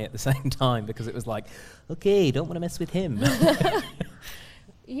funny at the same time because it was like, okay, don't want to mess with him.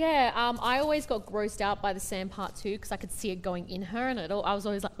 Yeah, I always got grossed out by the sand part too because I could see it going in her, and I was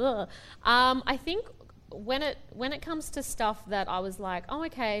always like, ugh. I think when it comes to stuff that I was like, oh,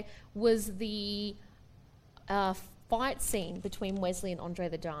 okay, was the fight scene between Wesley and Andre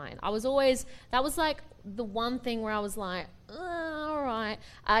the Giant. That was like the one thing where I was like, all right.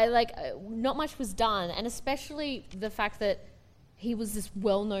 Not much was done, and especially the fact that he was this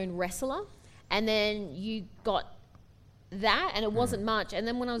well-known wrestler, and then you got that, and it wasn't much. And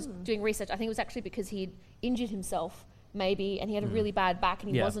then when I was doing research, I think it was actually because he had injured himself, maybe, and he had a really bad back,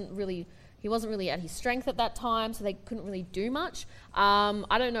 and he wasn't really at his strength at that time, so they couldn't really do much.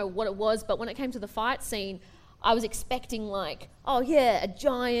 I don't know what it was, but when it came to the fight scene, I was expecting like, oh yeah, a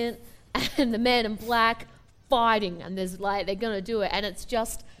giant and the man in black fighting, and there's like, they're gonna do it, and it's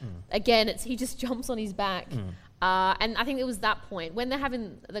just, again, he just jumps on his back. And I think it was that point when they're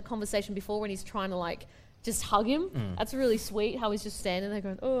having the conversation before when he's trying to like just hug him. That's really sweet how he's just standing there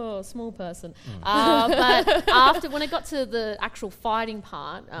going, oh, small person. But after, when it got to the actual fighting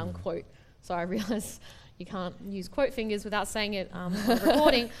part, quote, sorry, I realise you can't use quote fingers without saying it on the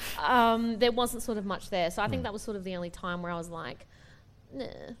recording, there wasn't sort of much there. So I think that was sort of the only time where I was like, nah,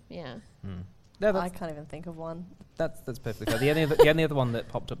 yeah. No, I can't even think of one. That's perfectly fair. The only other one that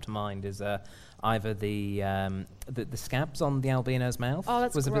popped up to mind is either the scabs on the albino's mouth. Oh,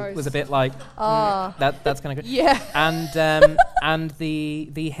 that's gross. Was a bit like that's kind of good. Yeah. And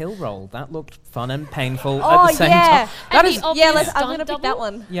the hill roll that looked fun and painful Oh, at the same yeah. time. That is I'm gonna pick that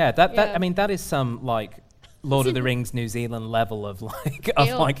one. yeah. That I mean that is some like Lord of the Rings New Zealand level of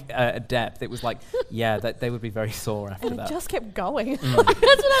depth. It was like that they would be very sore after And that. it just kept going. That's what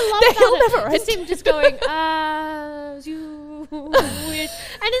I love The hill about never it. Just him just going, as you wish.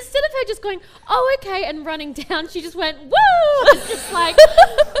 And instead of her just going, oh, okay, and running down, she just went, woo! And just like,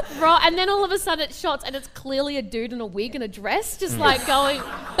 and then all of a sudden it shots and it's clearly a dude in a wig and a dress, just like going,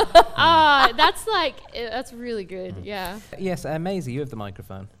 that's really good, yeah. Yes, Maisie, you have the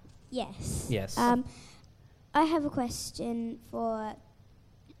microphone. Yes. Yes. I have a question for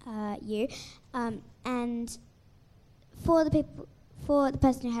you, and for the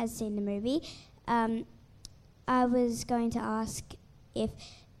person who has seen the movie, I was going to ask if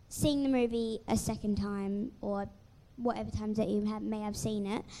seeing the movie a second time or whatever times that you may have seen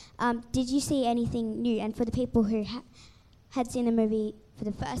it, did you see anything new? And for the people who had seen the movie for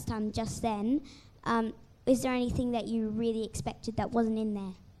the first time just then, is there anything that you really expected that wasn't in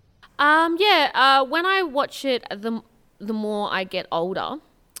there? When I watch it, the more I get older,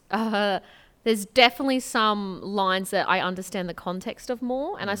 there's definitely some lines that I understand the context of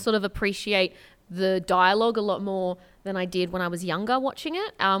more, and I sort of appreciate the dialogue a lot more than I did when I was younger watching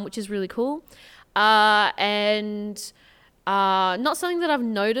it, which is really cool. And not something that I've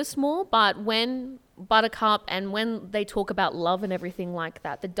noticed more, but when Buttercup and when they talk about love and everything like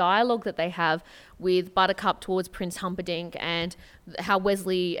that, the dialogue that they have with Buttercup towards Prince Humperdinck and how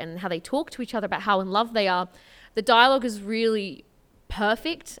Wesley and how they talk to each other about how in love they are, the dialogue is really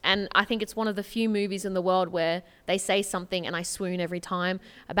perfect. And I think it's one of the few movies in the world where they say something and I swoon every time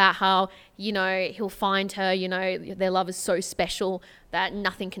about how, he'll find her, their love is so special that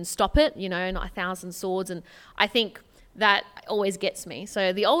nothing can stop it, not 1,000 swords. And I think that always gets me.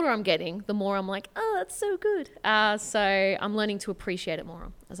 So the older I'm getting, the more I'm like, oh, that's so good. So I'm learning to appreciate it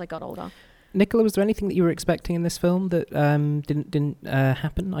more as I got older. Nicola, was there anything that you were expecting in this film that didn't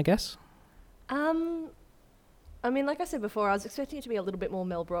happen, I guess? I mean, like I said before, I was expecting it to be a little bit more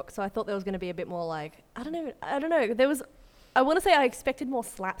Mel Brooks, so I thought there was going to be a bit more like, I don't know. There was, I want to say I expected more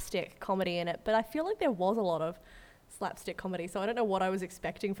slapstick comedy in it, but I feel like there was a lot of slapstick comedy, so I don't know what I was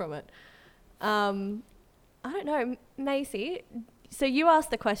expecting from it. I don't know, Macy, so you asked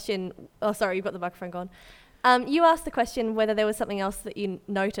the question, oh sorry, you've got the microphone gone. You asked the question whether there was something else that you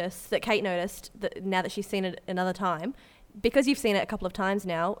noticed, that Kate noticed, that now that she's seen it another time. Because you've seen it a couple of times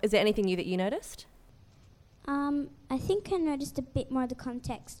now, is there anything new that you noticed? I think I noticed a bit more of the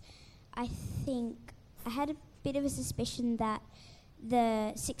context. I think I had a bit of a suspicion that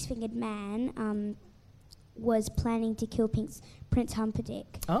the six-fingered man was planning to kill Prince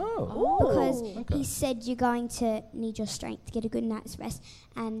Humperdinck. Because he said you're going to need your strength to get a good night's rest.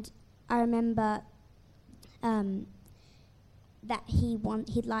 And I remember that he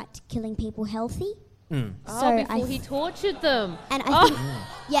liked killing people healthy. So before he tortured them. And I think,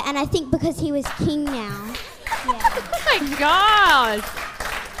 and I think because he was king now. Oh my gosh.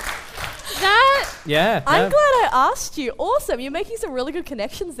 I'm glad I asked you. Awesome. You're making some really good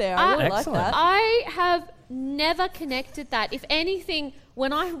connections there. I really like that. I have never connected that. If anything,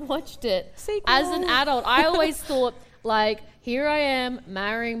 when I watched it as an adult, I always thought, like, here I am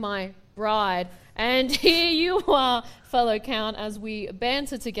marrying my bride, and here you are, fellow Count, as we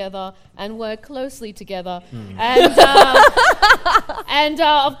banter together and work closely together. And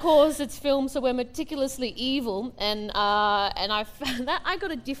of course, it's filmed, so we're meticulously evil. And I found that I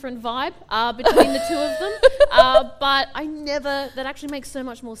got a different vibe between the two of them. But that actually makes so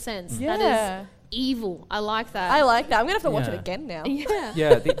much more sense. Yeah. That is evil. I like that. I like that. I'm going to have to watch it again now.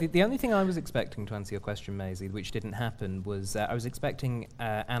 Yeah. The only thing I was expecting, to answer your question, Maisie, which didn't happen, was I was expecting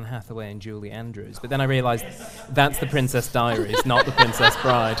Anne Hathaway and Julie Andrews, but then I realised that's the Princess Diaries, not the Princess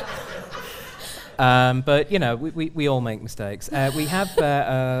Bride. But, we all make mistakes. We have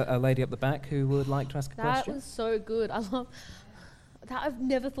a lady up the back who would like to ask a question. That was so good. I love that. I've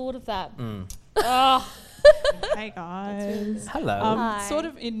never thought of that. Oh. Hey guys. Hello. Hi. Sort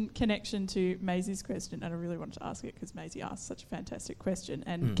of in connection to Maisie's question, and I really wanted to ask it because Maisie asked such a fantastic question,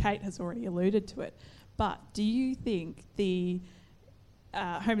 and Kate has already alluded to it. But do you think the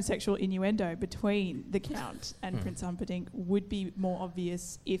homosexual innuendo between the Count and Prince Humperdinck would be more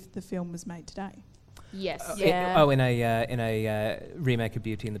obvious if the film was made today? Yes. In a remake of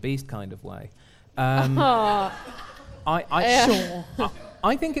Beauty and the Beast kind of way.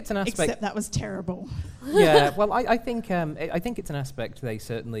 I think it's an aspect. Except that was terrible. Yeah, well, I think it's an aspect they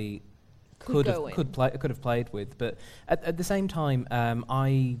certainly could have played with. But at the same time,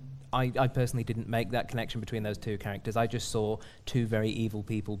 I personally didn't make that connection between those two characters. I just saw two very evil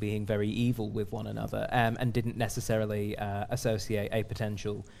people being very evil with one another, and didn't necessarily associate a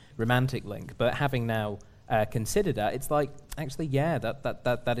potential romantic link. But having now considered that, it's like, actually, yeah,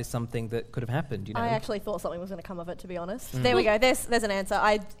 that is something that could have happened. You know? I actually thought something was going to come of it, to be honest. There we go. There's an answer.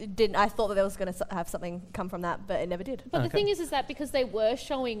 I thought that there was going to have something come from that, but it never did. But the thing is that because they were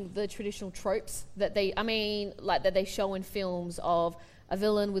showing the traditional tropes that they show in films of a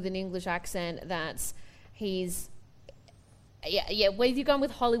villain with an English accent that's where you're going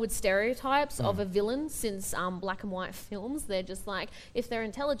with Hollywood stereotypes of a villain since black and white films, they're just like, if they're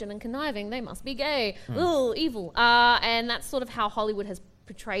intelligent and conniving, they must be gay. Ooh, evil. And that's sort of how Hollywood has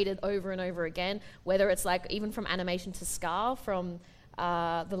portrayed it over and over again, whether it's like even from animation to Scar from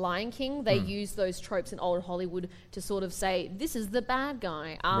The Lion King, they use those tropes in old Hollywood to sort of say, this is the bad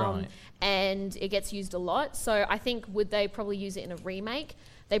guy. Right. And it gets used a lot. So I think would they probably use it in a remake?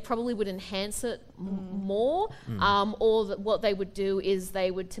 They probably would enhance it more, or what they would do is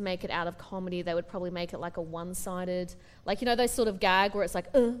to make it out of comedy, they would probably make it like a one-sided, like, you know, those sort of gag where it's like,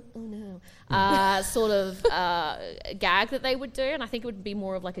 oh no, sort of gag that they would do, and I think it would be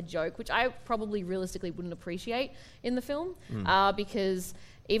more of like a joke, which I probably realistically wouldn't appreciate in the film, because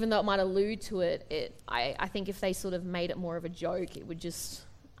even though it might allude to it, I think if they sort of made it more of a joke, it would just,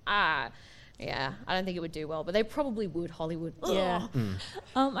 yeah, I don't think it would do well, but they probably would, Hollywood. Yeah.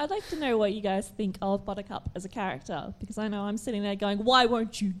 I'd like to know what you guys think of Buttercup as a character, because I know I'm sitting there going, why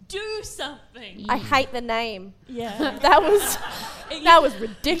won't you do something? I hate the name. Yeah. that was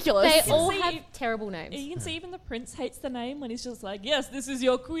ridiculous. They all have terrible names. You can see even the prince hates the name when he's just like, yes, this is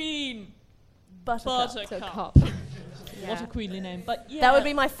your queen. Buttercup. Yeah. What a queenly name. But yeah. That would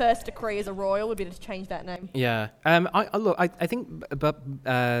be my first decree as a royal, would be to change that name. Yeah. I think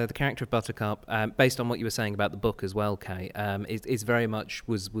the character of Buttercup, based on what you were saying about the book as well, Kay, is very much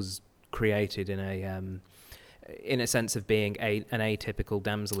was created in a sense of being an atypical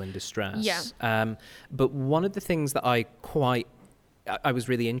damsel in distress. Yeah. But one of the things that I was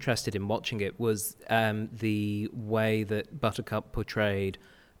really interested in watching it was the way that Buttercup portrayed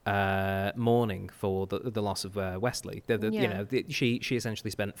mourning for the loss of Wesley. You know, she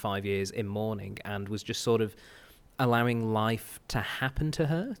essentially spent 5 years in mourning and was just sort of allowing life to happen to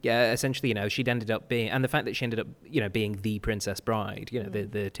her. Yeah, essentially, you know, she'd ended up being, and the fact that she ended up, you know, being the Princess Bride, you know,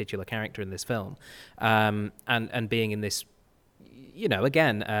 the titular character in this film, and being in this, you know,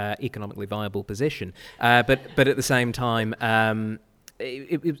 again, economically viable position, but at the same time,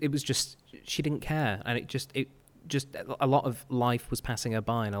 it was just, she didn't care, and it just a lot of life was passing her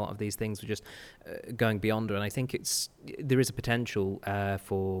by, and a lot of these things were just going beyond her. And I think there is a potential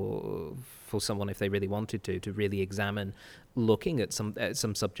for someone, if they really wanted to really examine looking at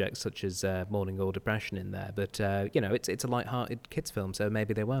some subjects such as mourning or depression in there. But you know, it's a light-hearted kids film, so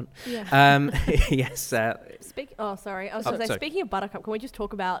maybe they won't. Yeah. Yes. Speaking of Buttercup, can we just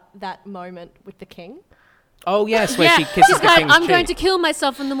talk about that moment with the king? Oh yes, where she kisses the king's I'm cheek. going to kill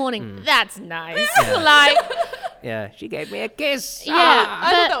myself in the morning. That's nice. Like. Yeah, she gave me a kiss. Yeah,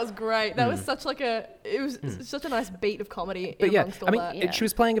 I thought that was great. That was such such a nice beat of comedy. But yeah, all that. she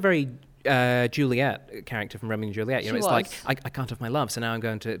was playing a very Juliet character from Romeo and Juliet. You know, it's like, I can't have my love, so now I'm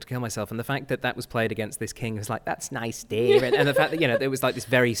going to kill myself. And the fact that was played against this king was like, that's nice, dear. and the fact that, you know, there was like this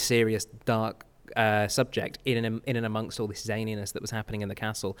very serious, dark subject in and amongst all this zaniness that was happening in the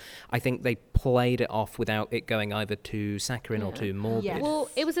castle. I think they played it off without it going either too saccharine or too morbid. Yes. Well,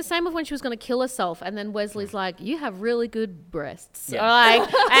 it was the same with when she was going to kill herself, and then Wesley's like, "You have really good breasts." Yeah. Like,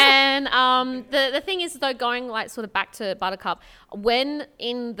 and the thing is, though, going like sort of back to Buttercup, when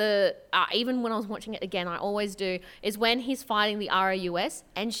in the even when I was watching it again, I always do, is when he's fighting the RAUS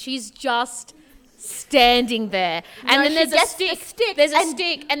and she's just standing there, and then there's a stick. There's a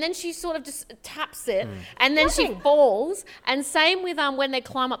stick, and then she sort of just taps it, and then she falls. And same with when they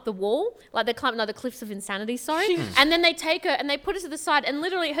climb up the wall, like they climb the cliffs of insanity. Sorry, and then they take her and they put her to the side, and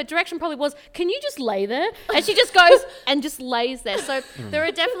literally her direction probably was, "Can you just lay there?" And she just goes and just lays there. So there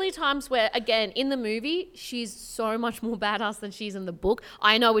are definitely times where, again, in the movie, she's so much more badass than she's in the book.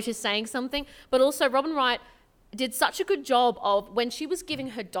 I know, which is saying something, but also Robin Wright did such a good job of when she was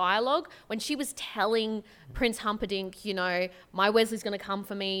giving her dialogue, when she was telling Prince Humperdinck, you know, my Wesley's going to come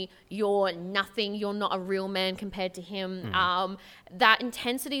for me, you're nothing, you're not a real man compared to him. That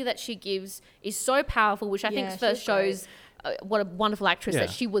intensity that she gives is so powerful, which I think first shows what a wonderful actress that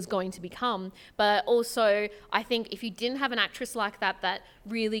she was going to become. But also, I think if you didn't have an actress like that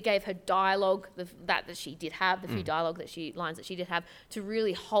really gave her dialogue, that she did have, the few lines that she did have, to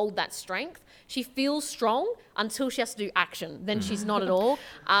really hold that strength. She feels strong until she has to do action. Then she's not at all.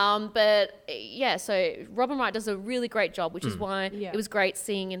 So Robin Wright does a really great job, which is why it was great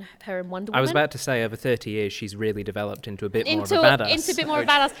seeing her in Wonder Woman. I was about to say, over 30 years, she's really developed into a bit more of a badass. Into a bit more of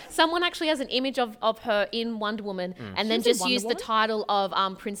a badass. Someone actually has an image of her in Wonder Woman and then just used the title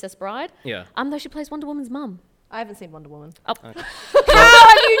of Princess Bride. Yeah. Though she plays Wonder Woman's mum. I haven't seen Wonder Woman. Oh. Okay. How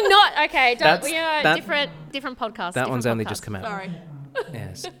have you not? Okay, different podcast. That one's only just come out. Sorry.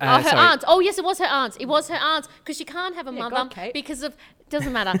 Yes. Her aunt. Oh, yes, it was her aunt. It was her aunt because she can't have a mother because of...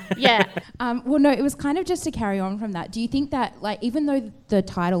 Doesn't matter. Yeah. Well, no, it was kind of just to carry on from that. Do you think that, like, even though the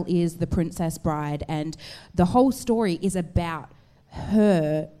title is The Princess Bride and the whole story is about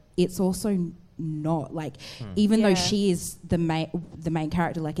her, it's also not like, even though she is the main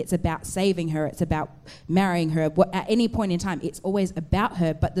character, like, it's about saving her, it's about marrying her. At any point in time, it's always about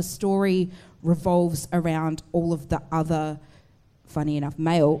her, but the story revolves around all of the other, funny enough,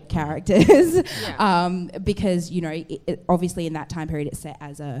 male characters, because, you know, it obviously in that time period it's set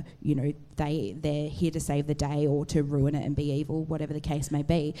as a, you know, they're here to save the day or to ruin it and be evil, whatever the case may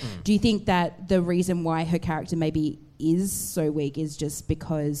be. Do you think that the reason why her character maybe is so weak is just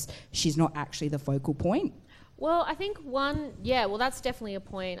because she's not actually the focal point? Well, I think that's definitely a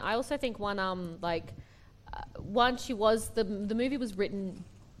point. I also think one, she was, the movie was written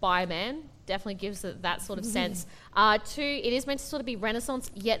by a man, definitely gives it that sort of sense. Two, it is meant to sort of be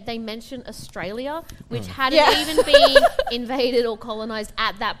Renaissance, yet they mention Australia, which hadn't even been invaded or colonised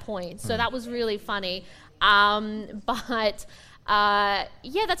at that point. So that was really funny. That's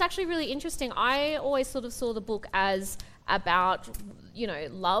actually really interesting. I always sort of saw the book as about, you know,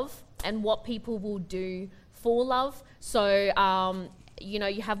 love and what people will do for love. So, you know,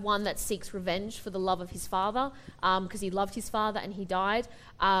 you have one that seeks revenge for the love of his father because he loved his father and he died.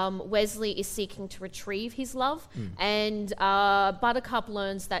 Wesley is seeking to retrieve his love. And Buttercup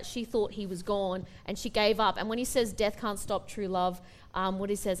learns that she thought he was gone and she gave up. And when he says death can't stop true love, what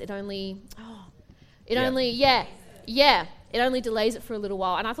he says, it only delays it for a little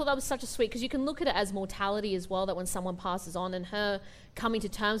while. And I thought that was such a sweet, because you can look at it as mortality as well, that when someone passes on and her coming to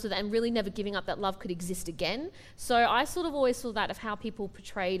terms with it and really never giving up that love could exist again. So I sort of always saw that of how people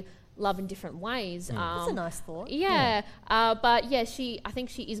portrayed love in different ways. That's a nice thought. I think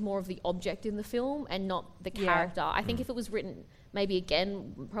she is more of the object in the film and not the character. I think if it was written maybe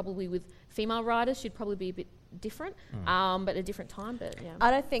again, probably with female writers, she'd probably be a bit different, but a different time. But yeah,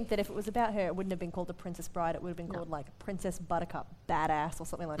 I don't think that if it was about her, it wouldn't have been called The Princess Bride. It would have been called like Princess Buttercup Badass or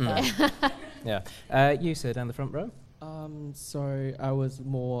something like that. You sit down the front row. So I was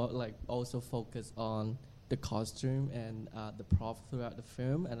more like also focused on the costume and the prop throughout the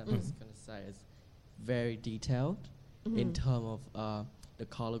film, and I'm just gonna say it's very detailed in terms of the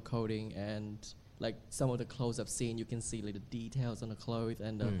color coding and like some of the close-up scene. You can see like the details on the clothes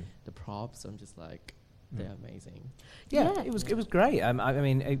and the props. I'm just like, they're amazing. Yeah, it was great. I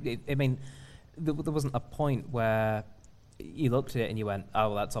mean, there wasn't a point where you looked at it and you went, "Oh,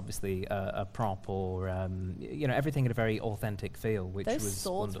 well, that's obviously a prop," or everything had a very authentic feel, which was those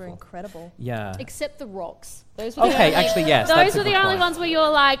swords wonderful. were incredible. Yeah, except the rocks. Those were yes. Those were the only ones where you're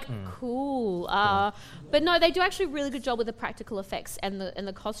like, cool. But no, they do actually a really good job with the practical effects, and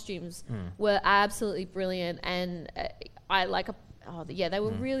the costumes were absolutely brilliant. And they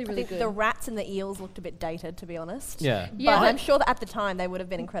were really, really good. The rats and the eels looked a bit dated, to be honest. Yeah. But I'm sure that at the time they would have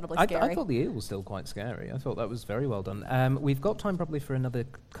been incredibly scary. I thought the eel was still quite scary. I thought that was very well done. We've got time probably for another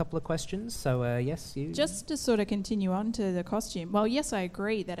couple of questions. So, yes, you... Just to sort of continue on to the costume. Well, yes, I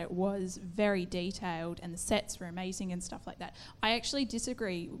agree that it was very detailed and the sets were amazing and stuff like that. I actually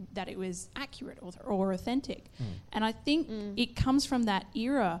disagree that it was accurate or authentic. And I think it comes from that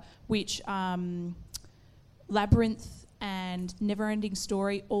era which Labyrinth and Neverending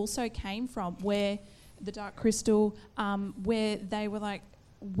Story also came from, where the Dark Crystal, where they were like,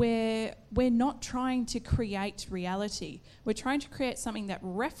 we're not trying to create reality. We're trying to create something that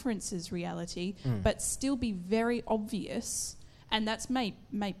references reality, but still be very obvious. And that's may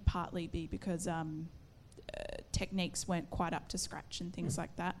partly be because techniques weren't quite up to scratch and things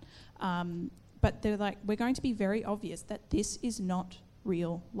like that. But they're like, we're going to be very obvious that this is not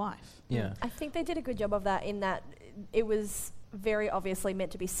real life. Yeah, I think they did a good job of that, in that it was very obviously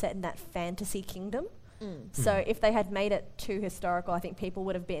meant to be set in that fantasy kingdom. So if they had made it too historical, I think people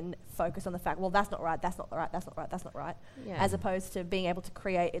would have been focused on the fact, well, that's not right, that's not right, that's not right, that's not right, as opposed to being able to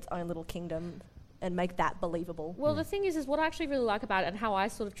create its own little kingdom and make that believable. Well, the thing is what I actually really like about it, and how I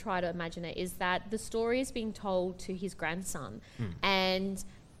sort of try to imagine it, is that the story is being told to his grandson, and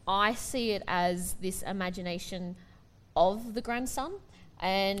I see it as this imagination of the grandson.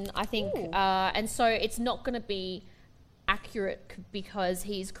 And I think, and so it's not going to be accurate because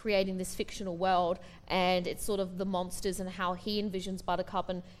he's creating this fictional world, and it's sort of the monsters and how he envisions Buttercup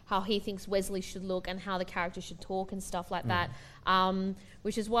and how he thinks Wesley should look and how the character should talk and stuff like that,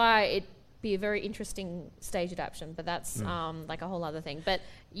 which is why it be a very interesting stage adaptation, but that's like a whole other thing. But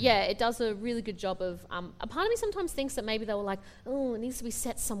yeah, it does a really good job of a part of me sometimes thinks that maybe they were like, oh, it needs to be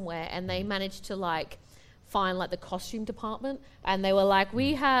set somewhere, and they managed to like find like the costume department, and they were like,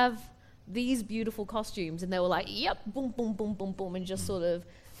 we have these beautiful costumes, and they were like, yep, boom, boom, boom, boom, boom, and just sort of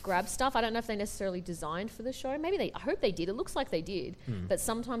grab stuff. I don't know if they necessarily designed for the show. Maybe they, I hope they did. It looks like they did. But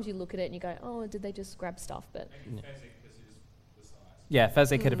sometimes you look at it and you go, oh, did they just grab stuff? But yeah,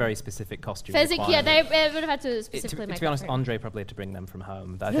 Fezzik had a very specific costume. Fezzik, yeah, they would have had to specifically make. To be honest, Andre probably had to bring them from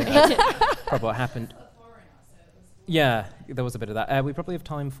home. I think that's probably what happened. Yeah, there was a bit of that. We probably have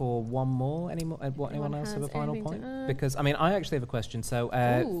time for one more. Anyone else have a final point? Because I mean, I actually have a question. So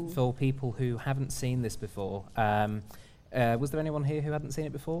for people who haven't seen this before, was there anyone here who hadn't seen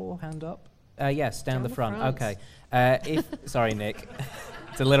it before? Hand up. Yes, down the front. Okay. Sorry, Nick.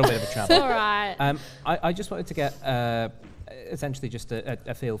 It's a little bit of a trouble. All right. I just wanted to get essentially just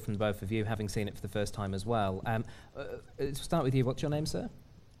a feel from both of you, having seen it for the first time as well. To start with you, what's your name, sir?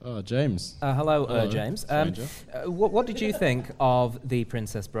 James. Hello, James. What did you think of The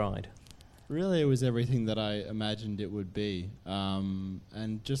Princess Bride? Really, it was everything that I imagined it would be.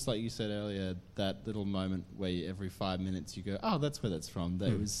 And just like you said earlier, that little moment where every 5 minutes you go, oh, that's where that's from.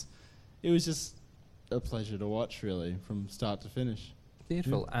 It was just a pleasure to watch, really, from start to finish.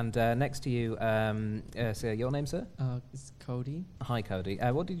 Beautiful. And next to you, so your name, sir? It's Cody. Hi, Cody.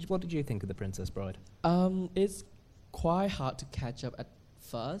 What did you think of The Princess Bride? It's quite hard to catch up at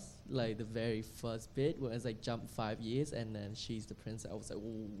first, like the very first bit, whereas I jumped 5 years and then she's the princess. I was like,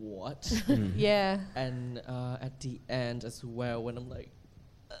 what? Yeah. And at the end as well, when I'm like,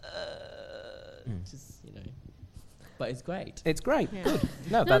 just, you know. But it's great. It's great. Yeah. Good.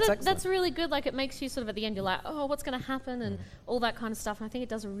 No, that's excellent. That's really good. Like, it makes you sort of at the end, you're like, oh, what's going to happen, and all that kind of stuff. And I think it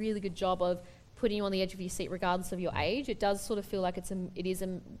does a really good job of putting you on the edge of your seat, regardless of your age. It does sort of feel like it is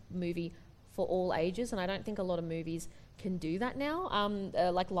a movie for all ages, and I don't think a lot of movies can do that now.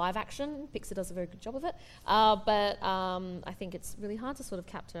 Like live action, Pixar does a very good job of it. But I think it's really hard to sort of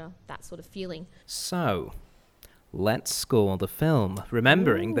capture that sort of feeling. So, let's score the film.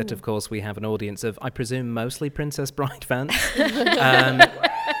 Remembering that, of course, we have an audience of, I presume, mostly Princess Bride fans.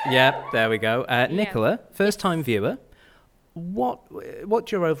 Yeah, there we go. Nicola, first-time viewer.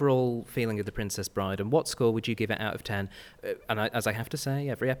 What's your overall feeling of The Princess Bride, and what score would you give it out of 10? As I have to say,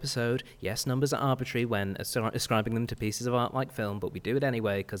 every episode, yes, numbers are arbitrary when ascribing them to pieces of art like film, but we do it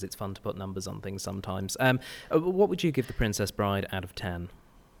anyway because it's fun to put numbers on things sometimes. What would you give The Princess Bride out of 10?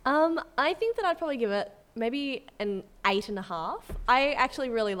 I think that I'd probably give it maybe an 8.5. I actually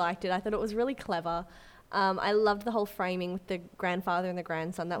really liked it. I thought it was really clever. I loved the whole framing with the grandfather and the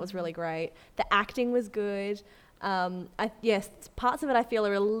grandson. That was really great. The acting was good. Yes, parts of it I feel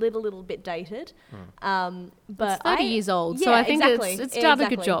are a little bit dated. But it's 30 years old, so I think it's done a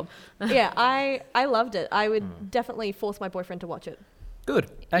good job. Yeah, I loved it. I would definitely force my boyfriend to watch it.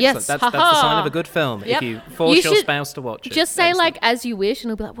 Good. Excellent. Yes. That's the sign of a good film. Yep. If you force your spouse to watch it. Just say like, as you wish, and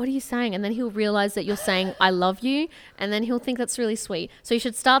he'll be like, what are you saying? And then he'll realize that you're saying, I love you. And then he'll think that's really sweet. So you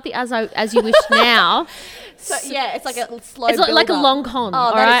should start the as you wish now. So yeah, it's like a slow It's like a long con.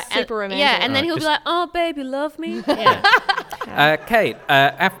 Oh, that is super romantic. Yeah, and then he'll be like, oh, baby, love me. Yeah. Kate,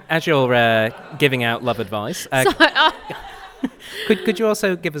 as you're giving out love advice, could you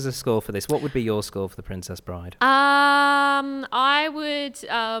also give us a score for this? What would be your score for The Princess Bride? I would,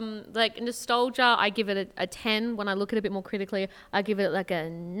 like nostalgia, I give it a 10. When I look at it a bit more critically, I give it like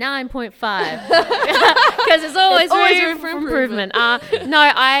a 9.5. Because there's always room for improvement. No,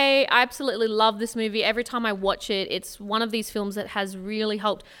 I absolutely love this movie. Every time I watch it, it's one of these films that has really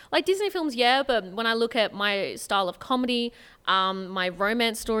helped. Like Disney films, yeah, but when I look at my style of comedy, my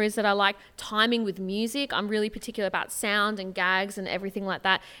romance stories that I like, timing with music, I'm really particular about sound and gags and everything like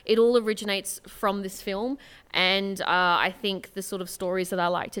that. It all originates from this film, and I think the sort of stories that I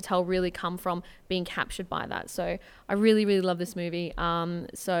like to tell really come from being captured by that. So I really, really love this movie.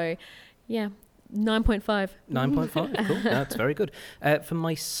 So yeah, 9.5. 9.5, cool. That's very good. For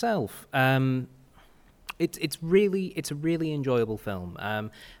myself, it's a really enjoyable film,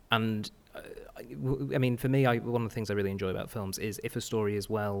 and I mean, for me, one of the things I really enjoy about films is if a story is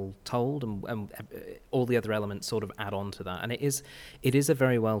well told and all the other elements sort of add on to that. And it is a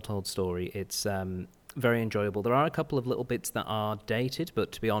very well told story. It's very enjoyable. There are a couple of little bits that are dated,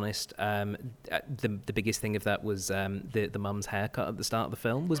 but to be honest, the biggest thing of that was the mum's haircut at the start of the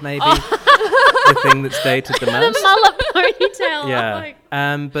film was maybe the thing that's dated the most. The mullet ponytail. Yeah.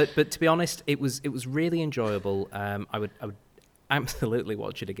 But to be honest, it was really enjoyable. I would absolutely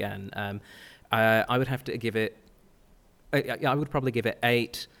watch it again. I would have to give it. I would probably give it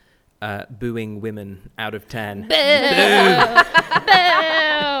 8 booing women out of 10. Boo!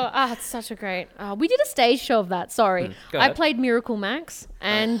 It's such a great. We did a stage show of that. Sorry, I played Miracle Max,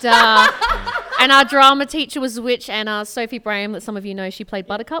 and and our drama teacher was a witch, and Sophie Braham, that some of you know, she played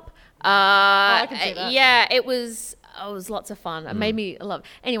Buttercup. I can see that. Yeah, it was lots of fun. It made me love.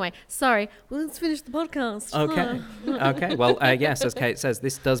 Anyway, sorry. Well, let's finish the podcast. Okay. Well, yes, as Kate says,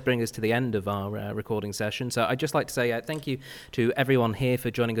 this does bring us to the end of our recording session. So I'd just like to say thank you to everyone here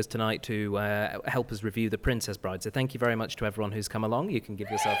for joining us tonight to help us review The Princess Bride. So thank you very much to everyone who's come along. You can give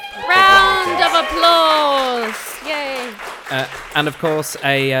yourself a round of applause. Yay. And of course,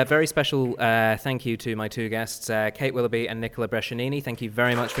 a very special thank you to my 2 guests, Kate Willoughby and Nicola Brescianini. Thank you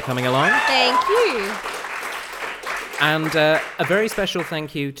very much for coming along. Thank you. And a very special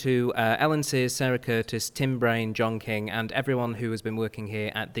thank you to Ellen Sears, Sarah Curtis, Tim Brain, John King, and everyone who has been working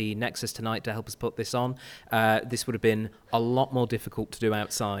here at the Nexus tonight to help us put this on. This would have been a lot more difficult to do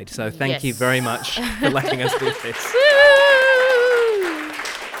outside, so thank you very much for letting us do this.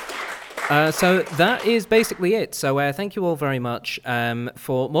 So that is basically it. So thank you all very much.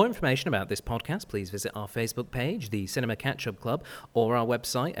 For more information about this podcast, please visit our Facebook page, the Cinema Catch-Up Club, or our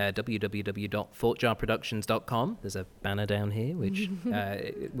website, www.thoughtjarproductions.com. There's a banner down here which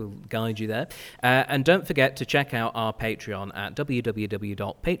will guide you there. And don't forget to check out our Patreon at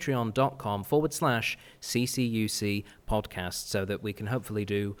www.patreon.com/CCUC podcast so that we can hopefully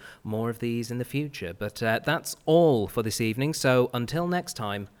do more of these in the future. But that's all for this evening. So until next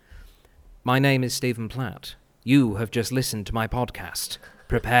time, my name is Stephen Platt. You have just listened to my podcast.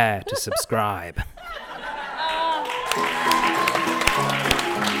 Prepare to subscribe.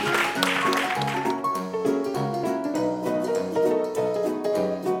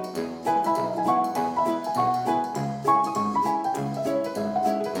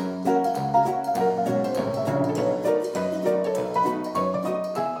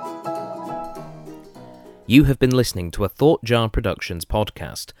 You have been listening to a Thought Jar Productions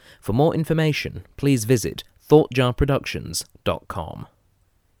podcast. For more information, please visit thoughtjarproductions.com.